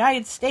that the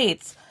United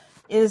States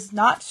is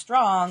not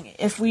strong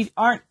if we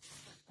aren't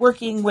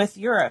working with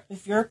Europe,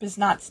 if Europe is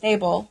not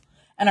stable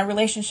and our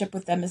relationship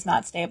with them is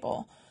not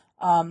stable,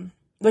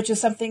 which is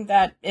something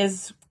that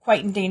is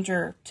quite in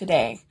danger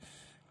today.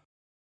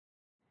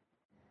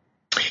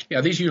 Yeah,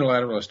 these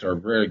unilateralists are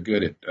very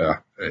good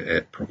at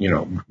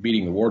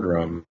beating the war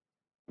drum,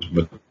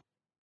 but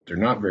they're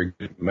not very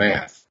good at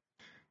math.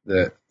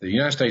 The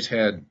United States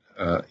had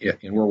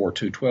in World War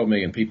II 12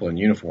 million people in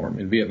uniform.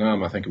 In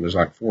Vietnam, I think it was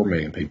like 4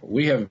 million people.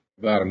 We have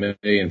about 1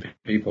 million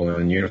people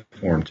in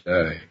uniform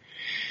today.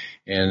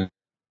 And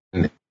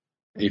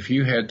if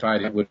you had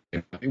tied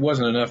it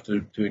wasn't enough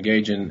to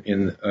engage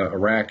in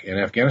Iraq and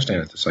Afghanistan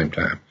at the same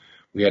time.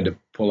 We had to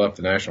pull up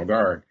the National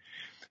Guard.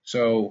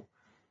 So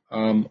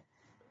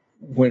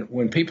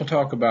when people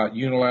talk about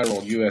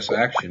unilateral U.S.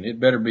 action, it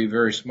better be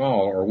very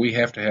small, or we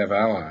have to have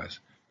allies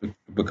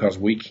because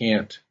we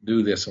can't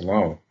do this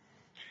alone.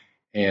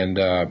 And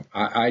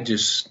I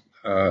just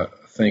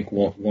think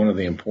one of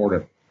the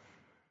important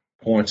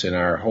points in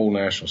our whole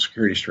national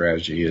security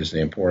strategy is the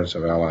importance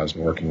of allies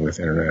working with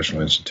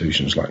international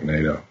institutions like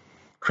NATO.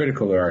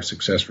 Critical to our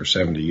success for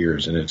 70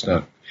 years, and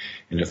to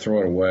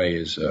throw it away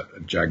is a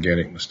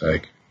gigantic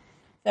mistake.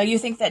 So you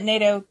think that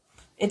NATO,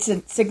 its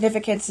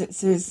significance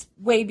is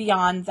way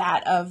beyond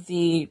that of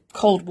the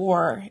Cold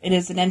War. It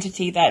is an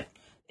entity that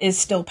is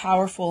still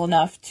powerful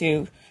enough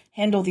to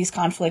handle these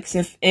conflicts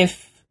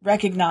if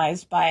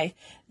recognized by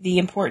the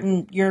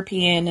important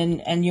European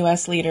and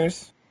U.S.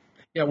 leaders.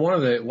 Yeah, one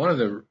of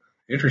the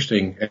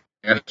interesting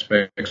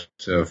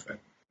aspects of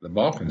the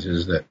Balkans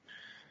is that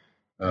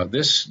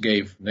this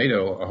gave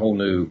NATO a whole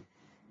new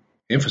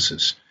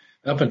emphasis.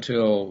 Up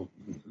until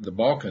the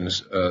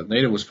Balkans,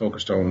 NATO was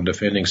focused on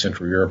defending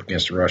Central Europe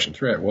against the Russian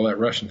threat. Well, that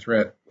Russian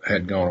threat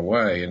had gone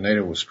away, and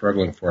NATO was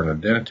struggling for an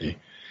identity.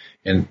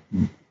 And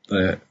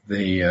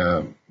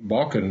the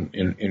Balkan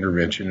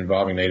intervention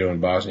involving NATO in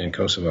Bosnia and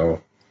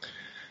Kosovo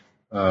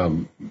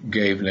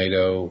gave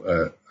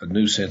NATO a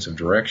new sense of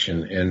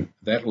direction, and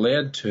that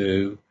led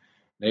to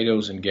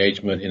NATO's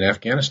engagement in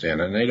Afghanistan.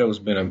 And NATO has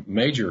been a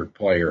major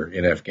player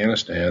in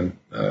Afghanistan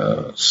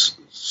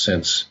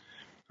since,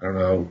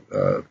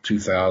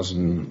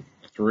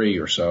 2003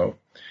 or so,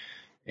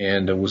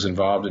 and was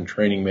involved in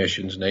training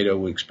missions.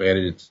 NATO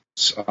expanded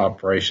its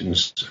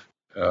operations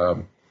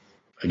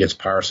against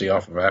piracy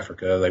off of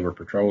Africa. They were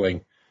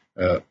patrolling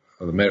the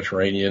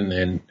Mediterranean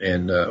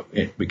and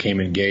it became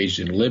engaged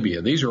in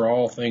Libya. These are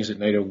all things that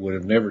NATO would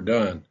have never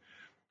done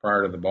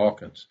prior to the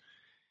Balkans.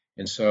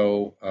 And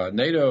so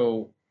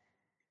NATO,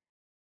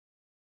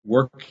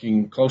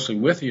 working closely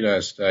with the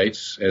United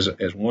States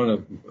as one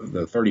of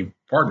the 30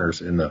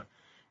 partners in the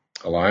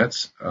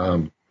alliance,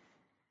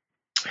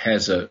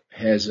 has a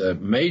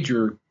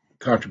major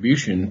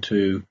contribution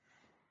to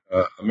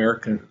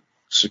American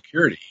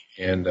security,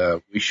 and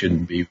we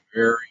should be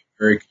very,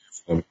 very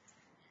careful.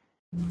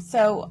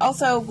 So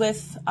also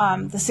with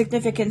the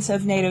significance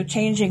of NATO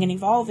changing and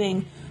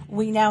evolving,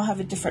 we now have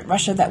a different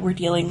Russia that we're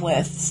dealing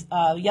with.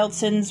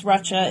 Yeltsin's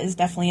Russia is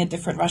definitely a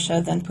different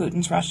Russia than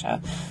Putin's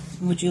Russia.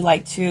 Would you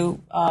like to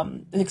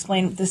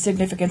explain the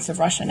significance of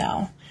Russia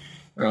now?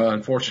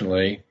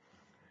 Unfortunately,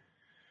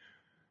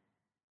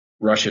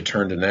 Russia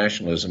turned to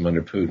nationalism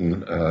under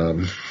Putin.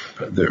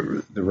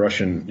 The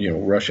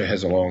Russian, Russia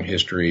has a long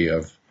history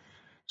of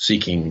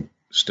seeking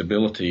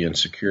stability and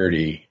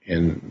security,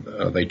 and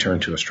they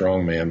turned to a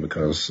strong man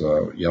because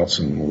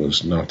Yeltsin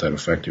was not that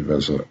effective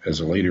as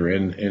a leader,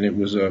 and it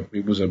was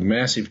a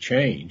massive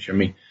change. I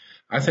mean,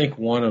 I think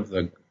one of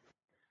the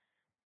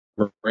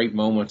great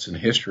moments in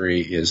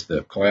history is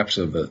the collapse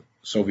of the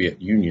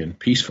Soviet Union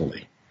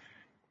peacefully.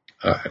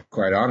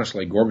 Quite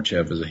honestly,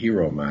 Gorbachev is a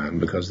hero of mine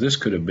because this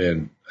could have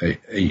been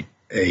a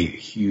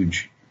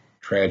huge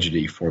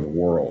tragedy for the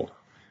world.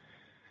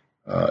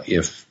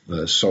 If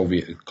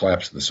the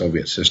collapse of the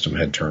Soviet system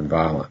had turned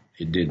violent.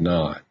 It did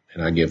not,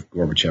 and I give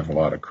Gorbachev a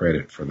lot of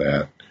credit for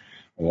that,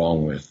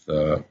 along with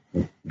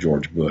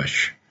George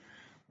Bush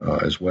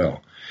as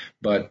well.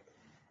 But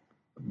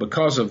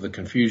because of the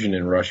confusion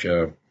in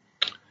Russia,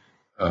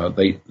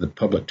 the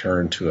public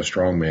turned to a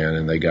strong man,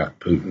 and they got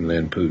Putin,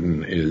 and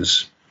Putin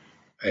is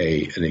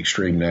an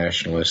extreme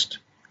nationalist,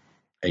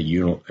 a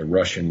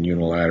Russian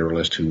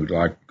unilateralist who would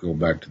like to go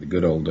back to the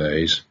good old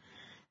days,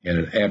 and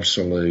an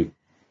absolute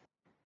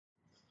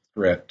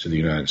threat to the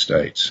United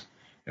States.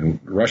 And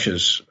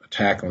Russia's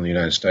attack on the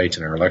United States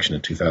in our election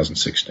in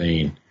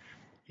 2016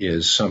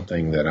 is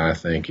something that I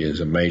think is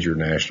a major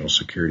national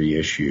security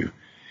issue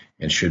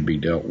and should be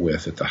dealt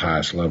with at the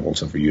highest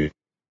levels of the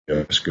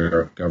U.S.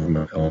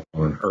 government on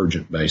an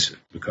urgent basis,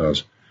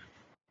 because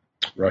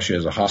Russia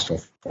is a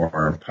hostile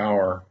foreign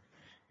power,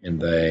 and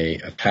they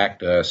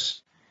attacked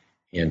us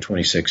in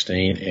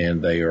 2016,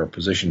 and they are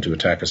positioned to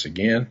attack us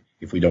again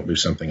if we don't do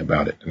something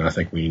about it. And I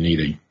think we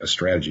need a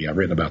strategy. I've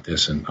written about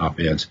this in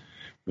op-eds.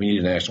 We need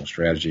a national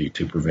strategy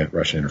to prevent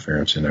Russian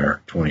interference in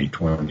our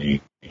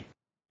 2020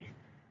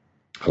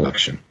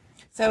 election.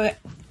 So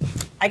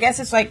I guess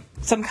it's like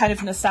some kind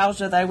of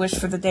nostalgia that I wish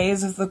for the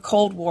days of the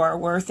Cold War,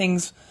 where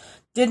things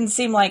didn't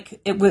seem like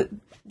it would.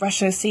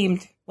 Russia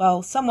seemed,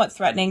 well, somewhat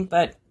threatening,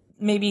 but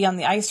maybe on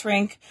the ice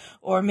rink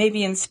or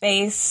maybe in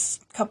space,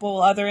 a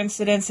couple other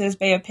incidences,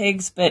 Bay of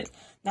Pigs, but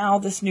now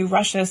this new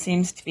Russia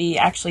seems to be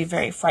actually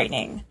very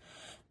frightening.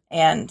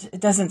 And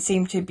it doesn't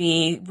seem to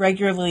be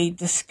regularly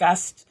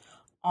discussed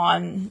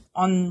on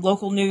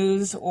local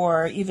news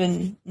or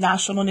even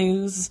national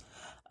news,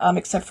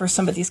 except for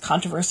some of these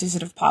controversies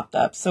that have popped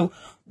up. So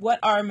what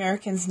are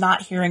Americans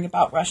not hearing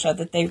about Russia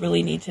that they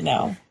really need to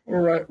know?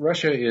 Well,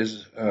 Russia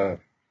is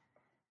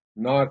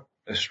not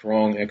a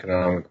strong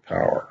economic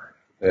power.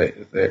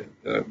 The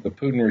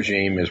Putin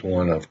regime is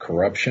one of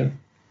corruption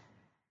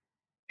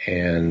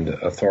and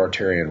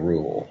authoritarian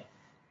rule.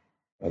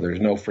 There's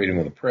no freedom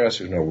of the press.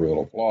 There's no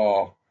rule of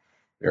law.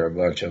 There are a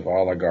bunch of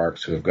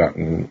oligarchs who have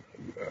gotten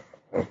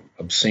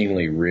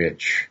obscenely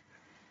rich,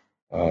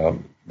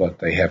 but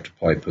they have to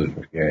play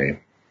Putin's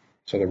game.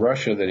 So the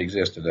Russia that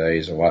exists today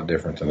is a lot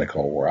different than the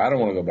Cold War. I don't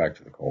want to go back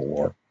to the Cold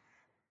War.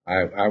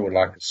 I would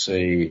like to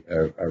see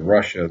a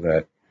Russia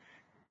that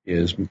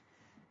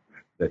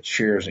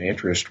shares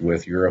interest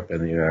with Europe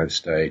and the United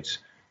States,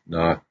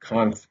 not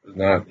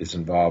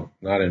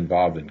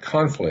involved in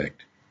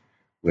conflict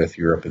with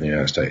Europe and the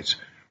United States.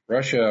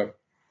 Russia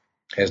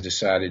has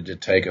decided to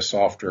take a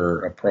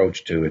softer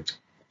approach to its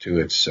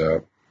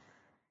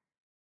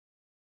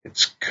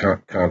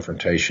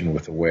confrontation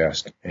with the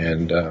West,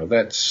 and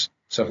that's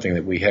something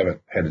that we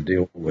haven't had to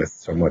deal with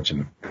so much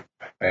in the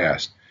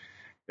past.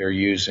 They're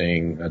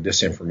using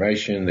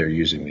disinformation. They're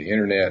using the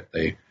internet.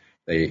 They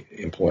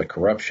employ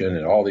corruption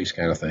and all these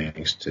kind of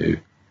things to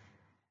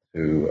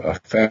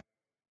affect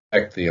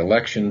the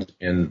elections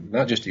in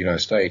not just the United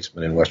States,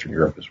 but in Western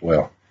Europe as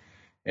well.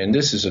 And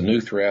this is a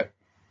new threat.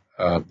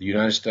 The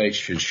United States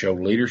should show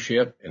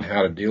leadership in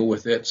how to deal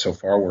with it. So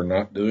far, we're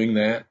not doing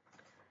that.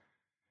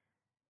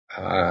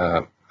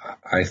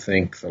 I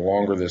think the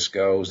longer this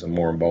goes, the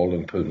more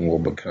emboldened Putin will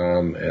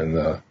become, and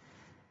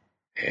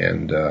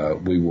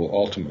we will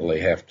ultimately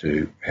have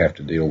to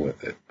deal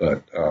with it.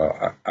 But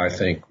I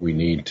think we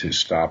need to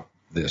stop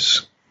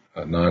this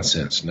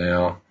nonsense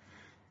now.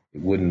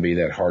 It wouldn't be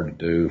that hard to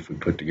do if we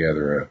put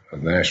together a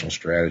national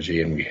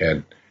strategy and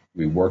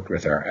we worked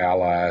with our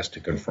allies to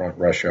confront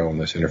Russia on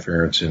this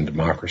interference in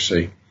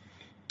democracy.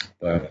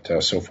 But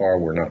so far,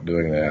 we're not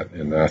doing that,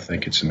 and I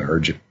think it's an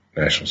urgent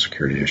national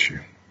security issue.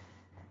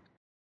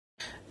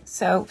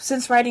 So,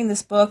 since writing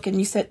this book,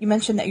 and you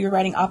mentioned that you're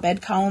writing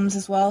op-ed columns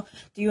as well,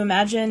 do you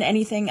imagine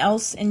anything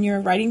else in your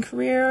writing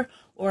career,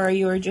 or are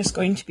you just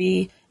going to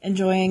be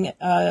enjoying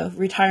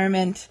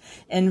retirement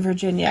in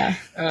Virginia?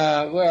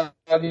 Well,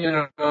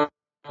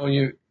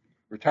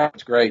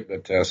 retirement's great,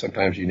 but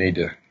sometimes you need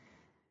to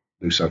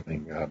do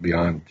something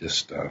beyond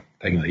just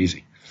taking it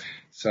easy.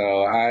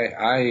 So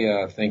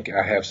I think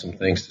I have some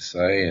things to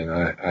say, and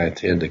I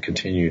intend to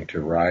continue to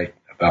write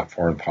about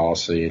foreign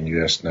policy and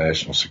U.S.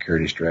 national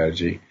security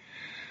strategy.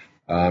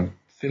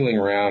 Fiddling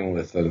around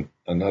with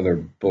another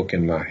book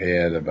in my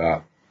head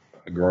about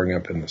growing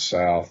up in the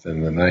South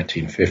in the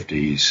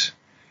 1950s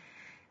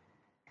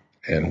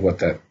and what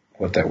that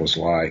was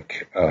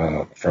like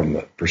from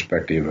the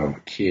perspective of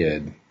a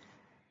kid.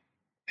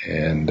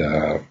 And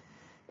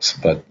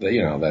but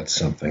that's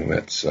something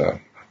that's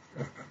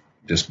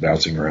just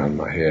bouncing around in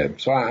my head.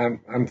 So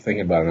I'm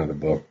thinking about another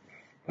book,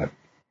 but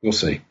we'll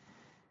see.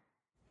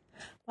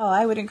 Well,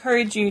 I would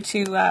encourage you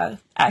to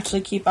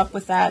actually keep up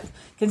with that,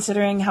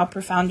 considering how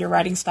profound your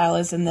writing style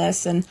is in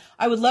this. And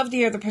I would love to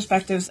hear the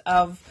perspectives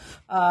of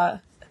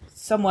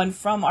someone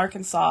from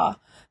Arkansas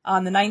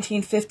on the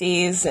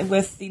 1950s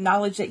with the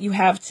knowledge that you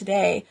have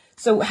today.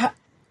 So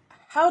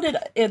how did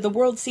the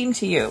world seem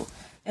to you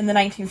in the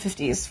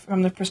 1950s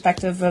from the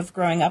perspective of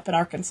growing up in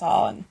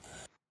Arkansas?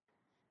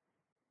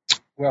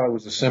 Well, it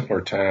was a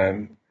simpler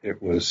time.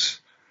 It was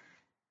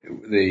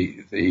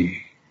the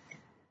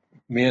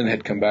men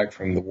had come back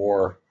from the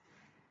war,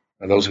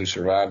 those who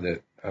survived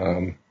it.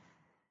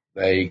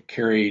 They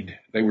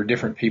were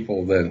different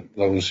people than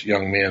those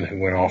young men who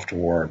went off to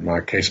war. In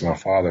my case, my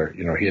father,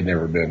 he had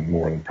never been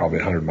more than probably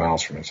 100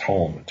 miles from his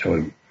home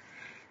until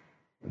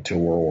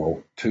World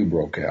War II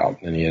broke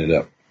out. And he ended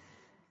up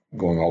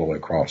going all the way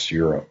across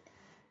Europe,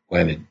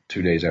 landed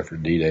 2 days after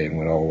D-Day and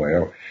went all the way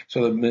over.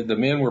 So the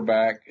men were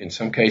back. In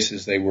some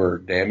cases, they were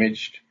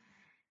damaged.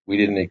 We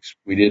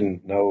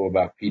didn't know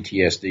about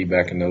PTSD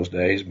back in those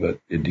days, but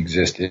it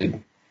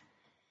existed.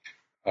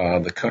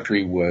 The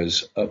country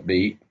was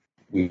upbeat.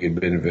 We had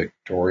been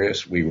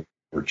victorious. We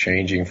were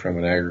changing from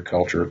an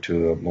agriculture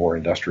to a more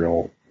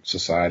industrial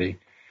society.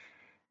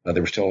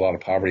 There was still a lot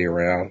of poverty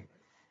around.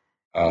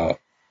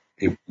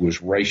 It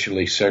was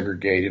racially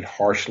segregated,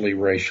 harshly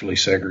racially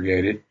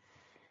segregated,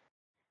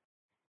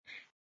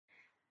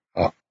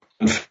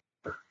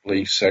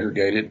 unfairly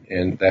segregated,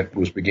 and that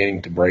was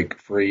beginning to break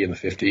free in the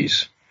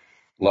 50s,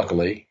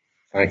 luckily,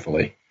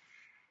 thankfully.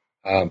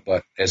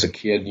 But as a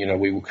kid,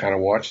 we would kind of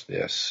watch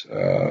this.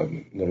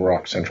 Little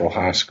Rock Central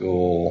High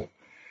School,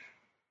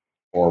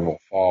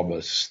 Orville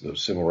Faubus, the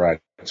Civil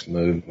Rights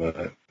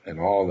Movement, and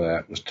all of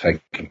that was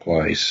taking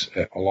place,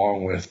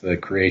 along with the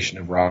creation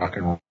of rock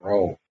and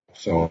roll.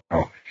 So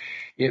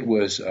it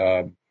was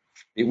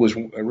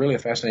really a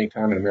fascinating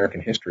time in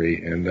American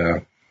history,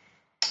 and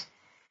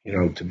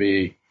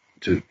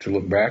to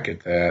look back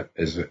at that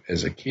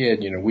as a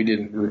kid, we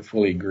didn't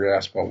fully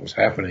grasp what was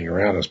happening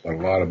around us, but a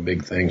lot of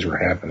big things were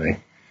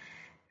happening,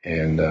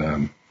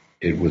 and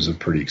it was a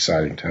pretty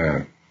exciting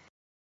time.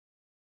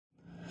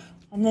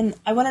 And then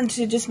I wanted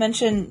to just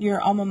mention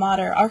your alma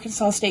mater,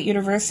 Arkansas State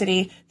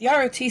University. The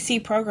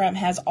ROTC program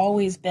has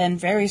always been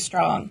very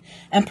strong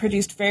and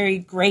produced very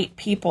great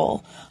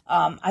people.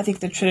 I think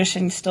the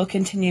tradition still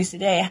continues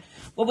today.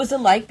 What was it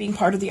like being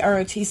part of the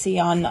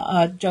ROTC on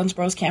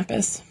Jonesboro's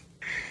campus?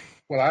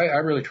 Well, I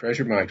really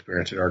treasured my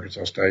experience at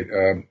Arkansas State.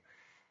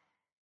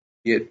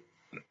 It,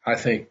 I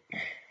think,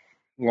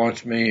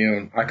 launched me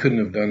on. I couldn't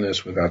have done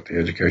this without the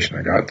education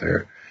I got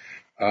there.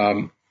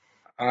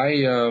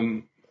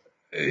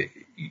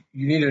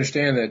 You need to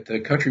understand that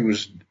the country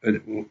was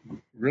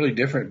really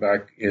different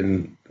back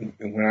when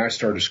I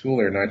started school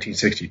there in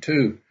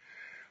 1962.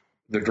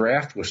 The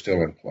draft was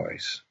still in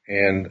place,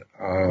 and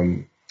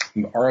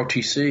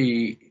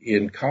ROTC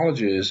in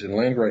colleges and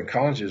land-grant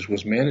colleges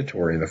was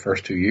mandatory in the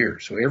first 2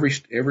 years. So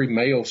every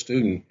male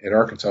student at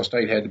Arkansas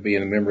State had to be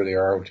a member of the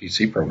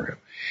ROTC program,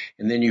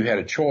 and then you had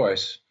a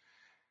choice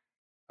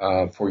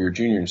for your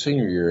junior and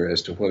senior year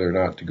as to whether or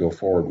not to go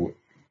forward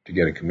to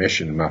get a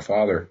commission. My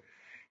father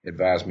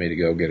advised me to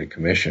go get a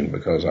commission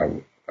because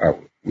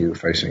we were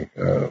facing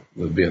the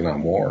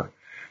Vietnam War,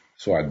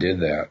 so I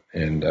did that,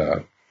 and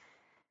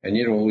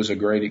it was a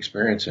great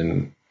experience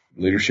in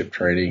leadership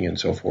training and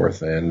so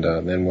forth. And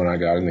then when I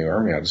got in the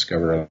Army, I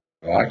discovered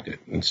I liked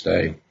it and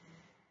stayed.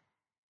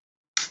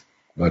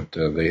 But the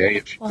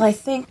ASU. Well, I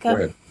think. Go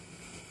ahead.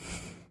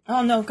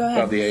 Oh no, go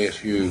ahead. The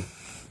ASU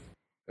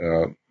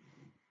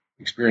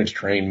experience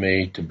trained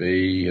me to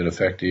be an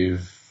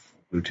effective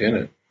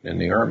lieutenant in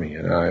the Army,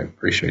 and I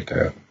appreciate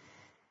that.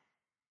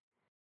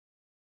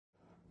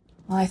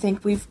 Well, I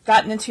think we've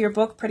gotten into your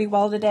book pretty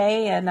well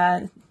today, and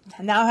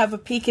now have a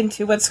peek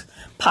into what's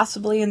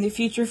possibly in the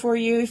future for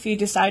you if you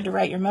decide to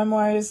write your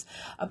memoirs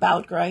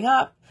about growing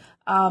up.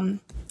 I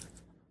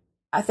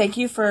thank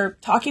you for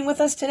talking with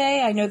us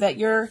today. I know that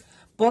your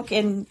book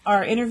and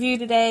our interview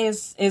today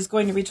is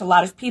going to reach a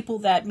lot of people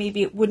that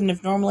maybe it wouldn't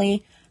have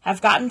normally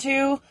have gotten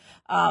to.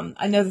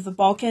 I know that the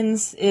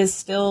Balkans is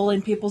still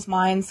in people's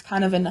minds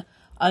kind of an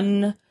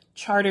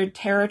uncharted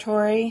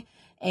territory,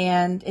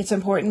 and it's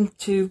important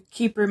to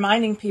keep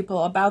reminding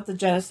people about the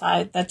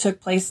genocide that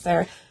took place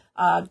there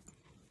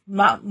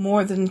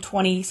more than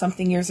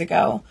 20-something years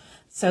ago.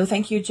 So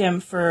thank you, Jim,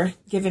 for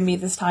giving me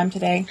this time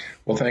today.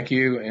 Well, thank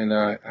you, and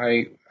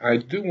I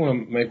do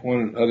want to make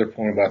one other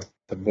point about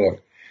the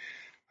book.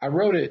 I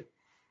wrote it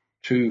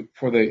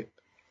for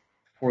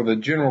the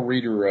general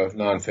reader of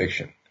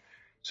nonfiction.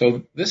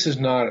 So this is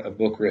not a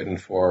book written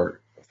for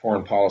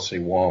foreign policy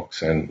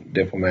wonks and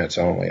diplomats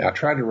only. I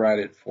tried to write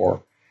it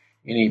for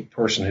any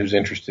person who's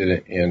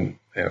interested in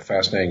a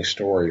fascinating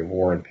story of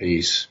war and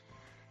peace,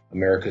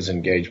 America's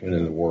engagement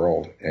in the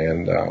world,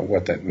 and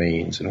what that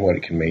means and what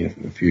it can mean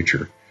in the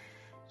future.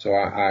 So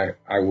I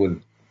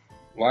would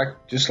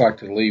like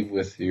to leave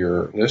with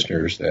your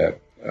listeners that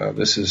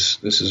this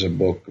is a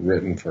book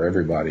written for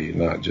everybody,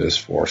 not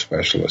just for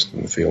specialists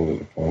in the field of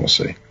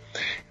diplomacy.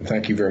 And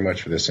thank you very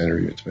much for this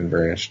interview. It's been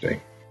very interesting.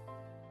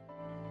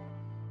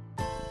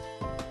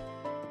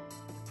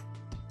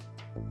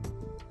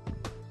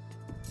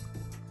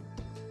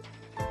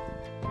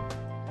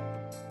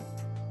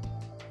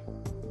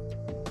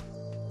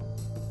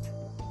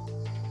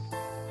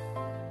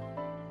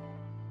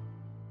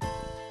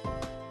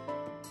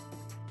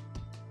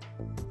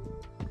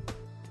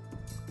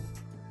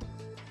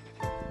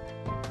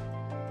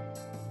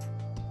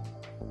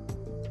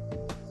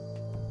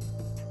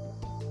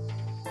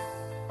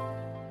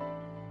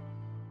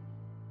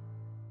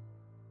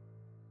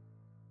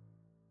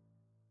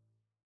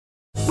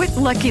 With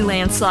Lucky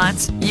Land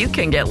Slots, you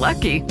can get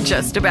lucky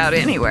just about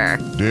anywhere.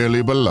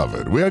 Dearly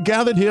beloved, we are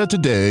gathered here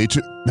today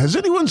to... Has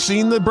anyone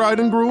seen the bride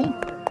and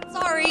groom?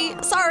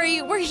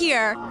 Sorry, we're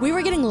here. We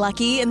were getting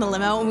lucky in the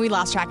limo and we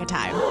lost track of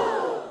time.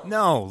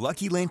 No,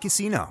 Lucky Land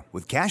Casino,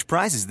 with cash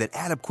prizes that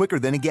add up quicker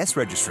than a guest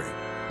registry.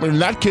 In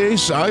that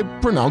case, I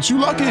pronounce you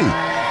lucky.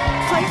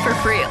 Play for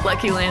free at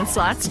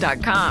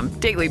LuckyLandSlots.com.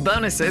 Daily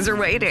bonuses are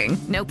waiting.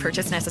 No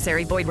purchase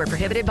necessary. Void where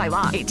prohibited by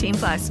law.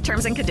 18+.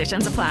 Terms and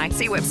conditions apply.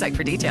 See website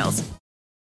for details.